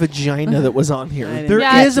the one vagina that was on here. I didn't There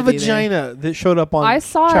Yeah, is a to be there. vagina that showed up on I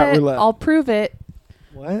saw chat it. roulette. I'll prove it.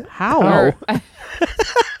 What? How? Or- Or-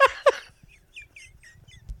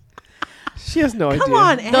 She has no idea. Come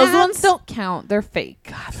on, those ads? ones don't count. They're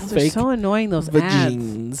fake. Those Fake are so annoying. Those ads.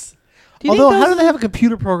 Vagines. Do you Although, think how those- do they have a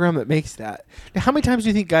computer program that makes that? Now, how many times do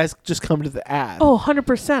you think guys just come to the ad? Oh,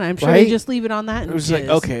 100%. I'm sure Right? they just leave it on that. it And was like, jizz.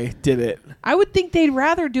 okay, did it. I would think they'd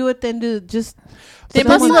rather do it than to just. They But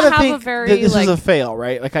must then you not gotta have think a very, that this like- is a fail,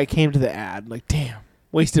 right? Like I came to the ad, like damn,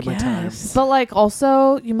 wasted my time. Yes. But like,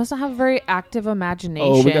 also, you must not have a very active imagination.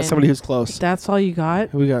 Oh, we got somebody who's close. That's all you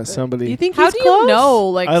got. We got Do somebody. you think How he's do close? you know?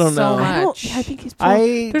 Like, I don't so know. I don't. much. Yeah, I think he's.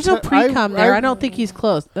 There's no pre-cum there. I don't think he's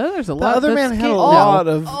close. Oh, there's a The lot. other that's man had a getting- lot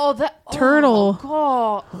of. Oh, that Turtle.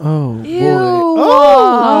 Oh, God. Oh Ew. boy.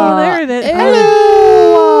 Oh, there it is. Ew.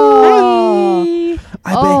 Hello. Hi.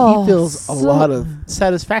 I bet Oh, he feels a so- lot of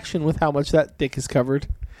satisfaction with how much that dick is covered.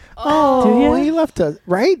 Oh. Do ya? He left us,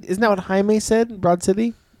 right? Isn't that what Jaime said in Broad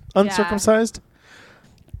City? Uncircumcised?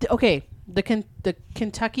 Okay, the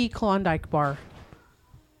Kentucky Klondike Bar.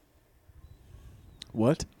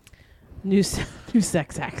 What? New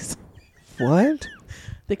sex acts. What?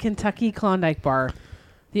 The Kentucky Klondike Bar.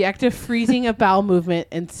 The act of freezing a bowel movement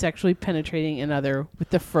and sexually penetrating another with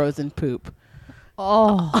the frozen poop.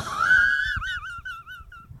 Oh.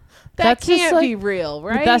 That That's just can't like- be real,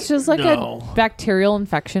 right? That's just like No. a bacterial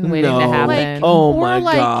infection waiting to No. happen. like, Oh or my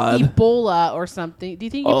like God. Ebola or something. Do you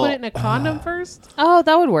think you Oh. put it in a condom first? Oh,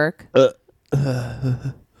 that would work. But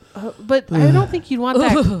I don't think you'd want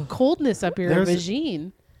that coldness up your There's-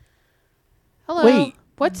 vagine. Hello. Wait.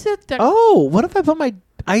 What's it? That Oh, what if I put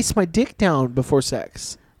ice my dick down before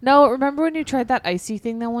sex? No, remember when you tried that icy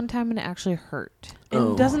thing that one time and it actually hurt? And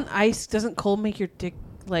Oh. doesn't cold make your dick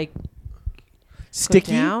like?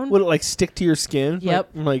 Sticky? down? Would it like stick to your skin? Yep.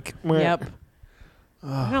 Like Yep.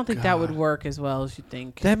 Oh, I don't think that would God. work as well as you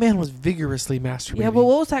think. That man was vigorously masturbating. Yeah, but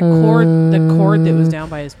what was that cord? The cord that was down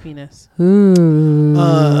by his penis.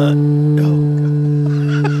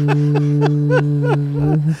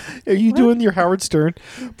 Are you doing your Howard Stern?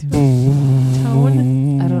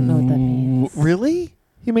 Tone. I don't know what that means. Really?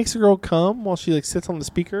 He makes a girl come while she like sits on the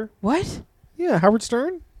speaker? What? Yeah, Howard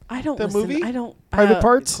Stern? I don't That listen. movie? I don't. Private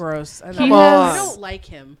Parts? Gross. I He don't, has- I don't like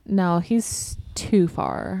him. No, he's too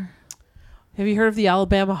far. Have you heard of the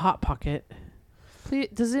Alabama Hot Pocket? Please,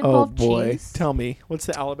 does it Oh involve boy. cheese? Tell me. What's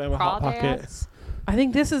the Alabama Hot Pocket? Crawdads? I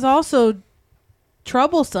think this is also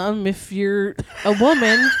troublesome if you're a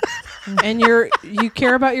woman and you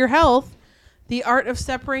care about your health. The art of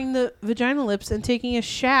separating the vagina lips and taking a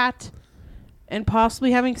shat and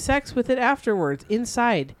possibly having sex with it afterwards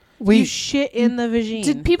inside. You Wait. shit in the vagina.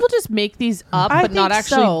 Did people just make these up I but not think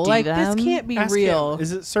actually so. do Like them? this can't be Ask real. him.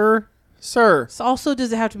 Is it sir? Sir. So also,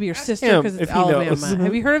 does it have to be your sister him because if it's he knows. Alabama?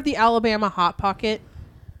 Have you heard of the Alabama Hot Pocket?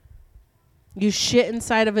 You shit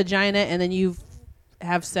inside a vagina and then you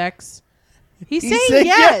have sex. He's saying saying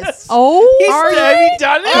yes. yes. Oh, Have you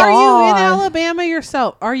done it? Are you in God. Alabama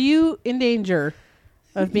yourself? Are you in danger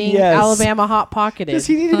of being Yes. Alabama Hot Pocketed? Does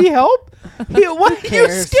he need any help? What? You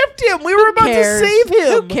cares? skipped him. We were about cares? to save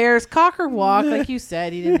him. Who cares? Cock or walk, like you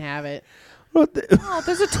said, he didn't have it. What the- oh,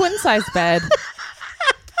 there's a twin size bed.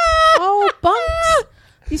 Oh, bunks!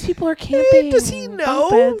 These people are camping. Does he Bunk know?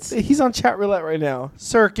 beds. He's on chat roulette right now.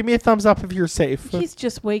 Sir, give me a thumbs up if you're safe. He's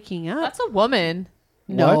just waking up. That's a woman.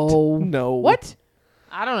 No. What? No. What?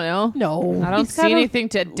 I don't know. No. I don't He's got see a anything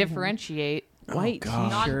to differentiate. white God.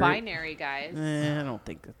 t-shirt. Non-binary guys. I don't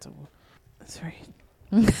think that's a. That's right.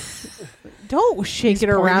 Don't shake He's it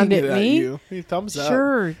around pointing at it me. you. Hey, thumbs up.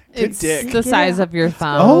 Sure. Good dick. The size of your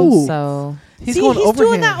thumb. Oh. So He's See, going he's overhand.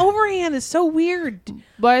 doing that overhand. Is so weird.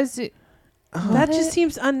 why is it? That just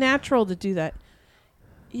seems unnatural to do that.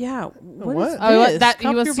 Yeah. What? What? Is Oh, this? that he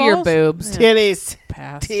Cup wants to see your balls? boobs. Yeah, Titties.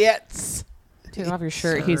 pass. Tits. Take off your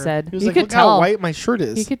shirt. He Sir. said. He was You like, could look how tell. white my shirt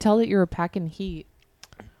is. You could tell that you were packing heat.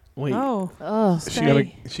 Wait. Oh, Oh,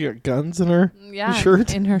 She got guns in her yeah.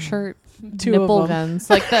 shirt? In her shirt. Two Nipple of them. guns,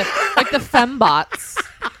 like the fembots.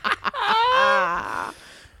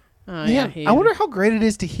 Oh, yeah. Man, I wonder how great it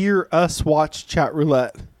is to hear us watch chat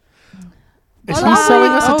roulette. Is he Well,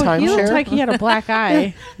 selling us a He looks timeshare? like he had a black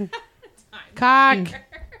eye. Cock.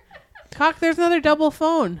 Cock. There's another double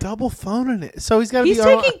phone. Double phone in it. So he's got to He's be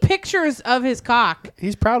on. taking pictures of his cock.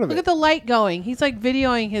 He's proud of Look it. at the light going. He's like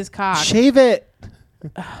videoing his cock. Shave it.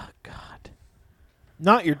 God.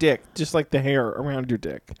 Not your dick, just like the hair around your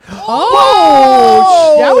dick.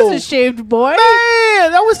 Oh, that was a shaved boy.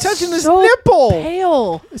 Man, that was touching his So nipple.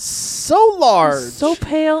 Pale. So large. So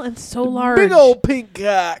pale and so large. Big old pink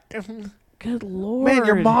cock. Good lord. Man,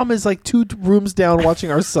 your mom is like 2 rooms down watching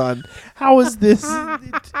our son. How is this in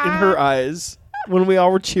her eyes when we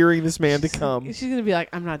all were cheering this man to come? She's gonna be like,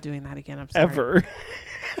 I'm not doing that again. I'm sorry. Ever.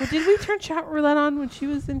 Well, did we turn chat roulette on when she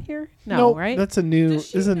was in here? No, Nope, right? That's a new.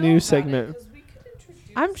 This is a new segment.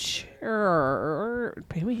 I'm sure.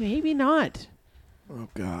 Maybe not. Oh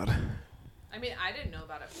God. I mean, I didn't know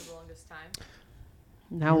about it for the longest time.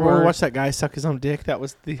 Now Remember we we're. watched that guy suck his own dick? That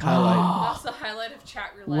was the highlight. That's the highlight of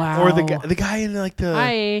chat roulette. Wow. Or the guy in like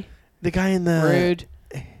Hi. the guy in the Rude.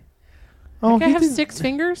 Oh, Can I he have didn't- 6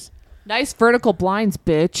 fingers? Nice vertical blinds,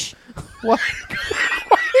 bitch. Why?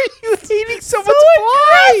 Why are you hating someone's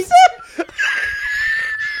blinds?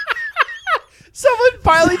 Someone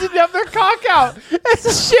finally didn't have their cock out, and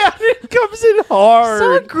Shannon comes in hard.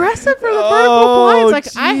 So aggressive for the vertical Oh, blinds.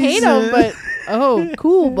 Like, I hate them, Jesus. but oh,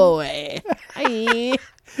 cool boy. Hi.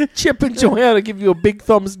 Chip and Joanna give you a big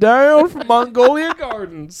thumbs down from Mongolia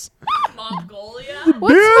Gardens. Mongolia?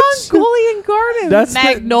 What's Bitch! Mongolian Gardens? That's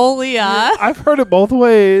Magnolia. I've heard it both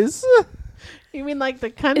ways. you mean like the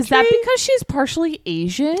country? Is that because she's partially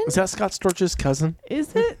Asian? Is that Scott Storch's cousin?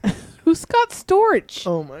 Is it? Who's Scott Storch?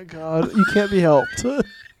 Oh my god, you can't be helped.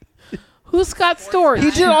 Who's Scott Storch?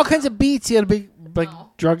 He did all kinds of beats. He had a big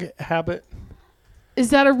drug habit.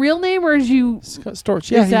 Is that a real name or is you? Scott Storch.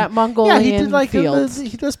 Yeah, Is that Mongolian he did like Fields?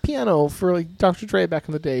 he does piano for like Dr. Dre back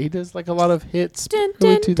in the day. He does like a lot of hits. Dun,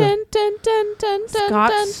 really dun, to the- dun, dun, dun, dun, Scott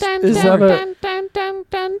dun, dun, Is dun, that a- dun, dun, dun,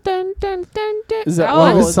 dun, dun, dun, dun, dun. Is that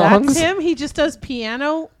one of his songs? That's him. He just does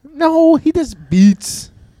piano. No, he does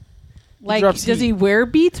beats. Like, drops does heat. he wear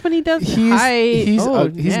beats when he does? He's He's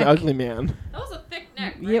an Nick. ugly man. That was a thick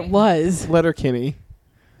neck. It was. Letterkenny.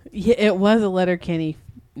 Yeah, it was a Letterkenny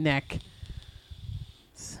neck.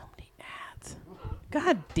 So many ads.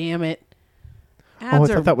 God damn it. I Ads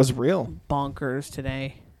are thought that was real. bonkers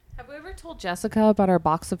today. Have we ever told Jessica about our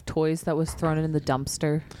box of toys that was thrown in the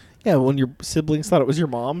dumpster? Yeah, when your siblings thought it was your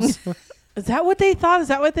mom's. Is that what they thought? Is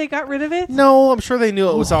that what they got rid of it? No, I'm sure they knew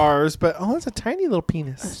it was ours, but it's a tiny little There's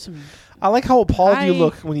penis. some- I like how appalled you I-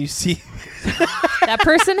 look when you see. That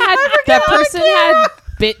person had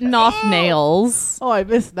bitten off nails. Oh, I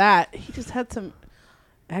missed that. He just had some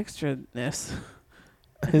extraness.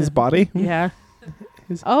 His body. Yeah.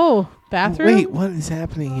 His- Oh, bathroom? Wait, what is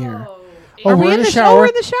happening here? Are we we're in the the shower. We're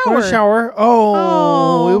in the We're in the shower.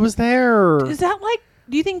 Oh, Oh. it was there. Is that like,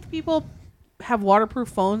 do you think people have waterproof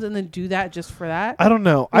phones and then do that just for that? I don't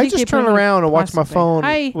know. I I think they just turn put it in a around and watch my plastic bag. phone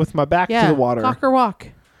Hi. with my back to the water. Cock or walk.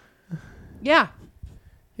 Yeah.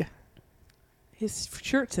 Yeah. His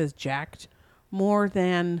shirt says jacked more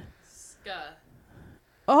than.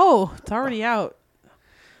 Oh, it's already out.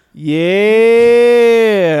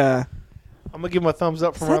 Yeah. I'm gonna give him a thumbs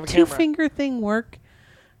up Does from around that the camera. two-finger thing work?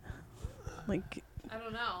 Like, I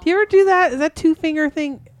don't know. do you ever do that? Is that two-finger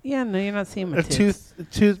thing? Yeah, no, you're not seeing my A tits.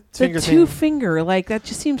 two The finger thing. two-finger, like, that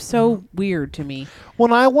just seems so weird to me.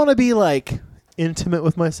 When I want to be like intimate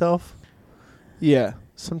with myself, yeah,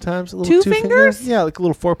 sometimes a little Two two fingers? Yeah, like a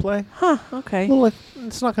little foreplay. Huh, A okay. little like,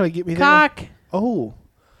 it's not gonna get me there. Cock. Oh,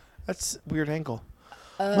 that's a weird angle.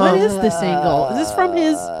 What is this angle? Is this from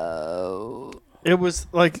his It was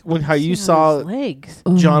like when how you his saw legs?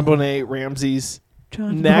 John Bonet Ramsey's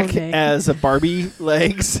John neck Bonet. as a Barbie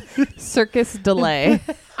legs. Circus delay.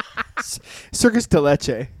 Circus de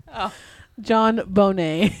Leche. John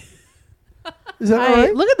Bonet. Is that Hi,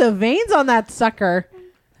 right? look at the veins on that sucker.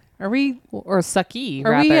 Are we? Or Sucky,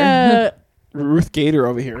 Are rather. we? Ruth Gator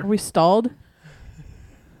over Are here. we stalled?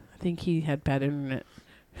 I think he had bad internet.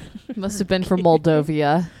 Must have been from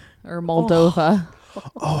Moldovia. Or Moldova.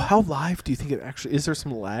 Oh, how live do you think it actually is? There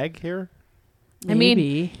some lag here? I mean,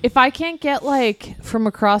 Maybe. If I can't get like from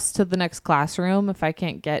across to the next classroom, if I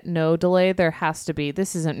can't get no delay, there has to be.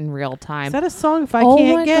 This isn't in real Is time. that a song? If I Oh my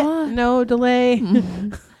can't get God. no delay.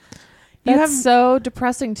 That's have- so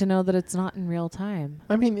depressing to know that it's not in real time.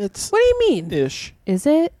 I mean, it's What do you mean? ish. Is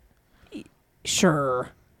it? Sure.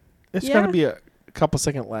 It's Yeah. got to be a couple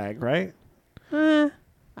second lag, right?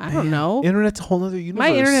 I don't know. Internet's a whole other universe.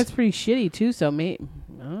 My internet's pretty shitty too, so maybe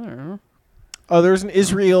I don't know. Oh, there's an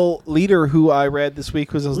Israel leader who I read this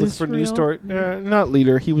week was I was looking for a news story. Israel? Not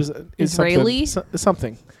leader. He was Israeli?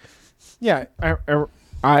 something. Yeah,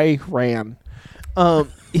 I ran.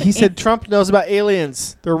 He said Trump knows about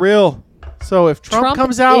aliens. They're real. So if Trump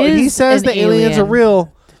comes out and he is says an the aliens are alien.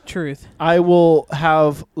 real, Truth. I will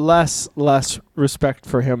have less respect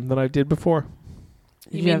for him than I did before.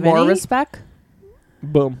 Did You you mean have more any? respect?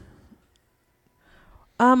 Boom.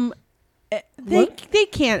 They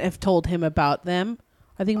can't have told him about them.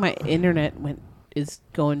 I think my internet is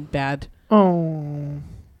going bad. Oh,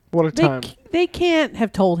 what a time. They can't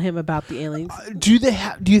have told him about the aliens. Do you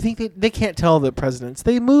think they can't tell the presidents?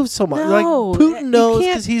 They move so much. No, Like you Putin knows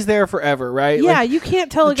can't- because he's there forever, right? Yeah, Like, you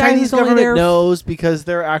can't tell the a guy Chinese who's only government there. knows because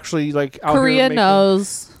they're actually like out here Korea making-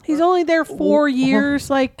 knows. He's only there 4 Uh-huh. years.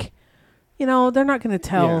 Like, they're not going to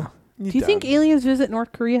tell. Yeah. Do you think aliens visit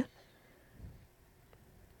North Korea?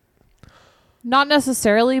 Not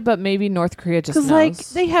necessarily, but maybe North Korea just knows. Because like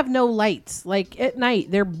they have no lights. Like at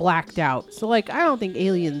night they're blacked out. So like I don't think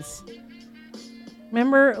aliens.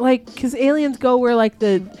 Remember, like, because aliens go where like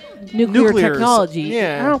the nuclear Nuclears. technology.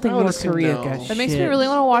 Yeah, I don't think I would North assume Korea no. got That makes me shit. really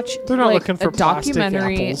want to watch They're not like, looking for a plastic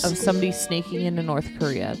documentary apples. of somebody snaking into North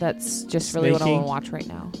Korea. That's just really what I Snaking? want to watch right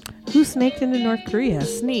now. Who snaked into North Korea?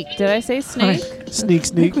 Sneak. Did I say snake? Sneak, I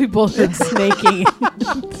think we both said snaking.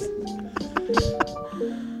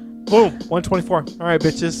 Boom. 124. All right,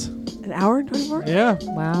 bitches. An hour and 24? Yeah.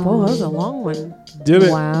 Wow. Whoa, that was a long one. Did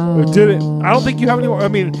it. Wow. We did it. I don't think you have any more. I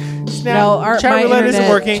mean, Snap, No, chat my roulette isn't internet,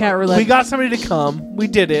 working. chat roulette. We got somebody to come. We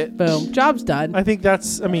did it. Boom. Job's done. I think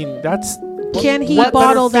that's. Can he what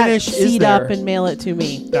bottle better that finish is seed there? up and mail it to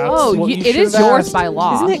me? That's Oh, what you it is should've yours asked. by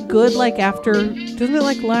law. Isn't it good like after, doesn't it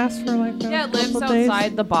like last for like Yeah, it lives couple days?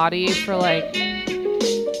 outside the body for like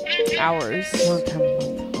hours. One time a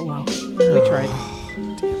month. Oh wow. We tried.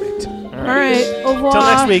 Damn it. All right. Au revoir. Till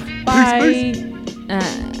next week. Bye. Peace,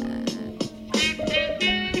 peace.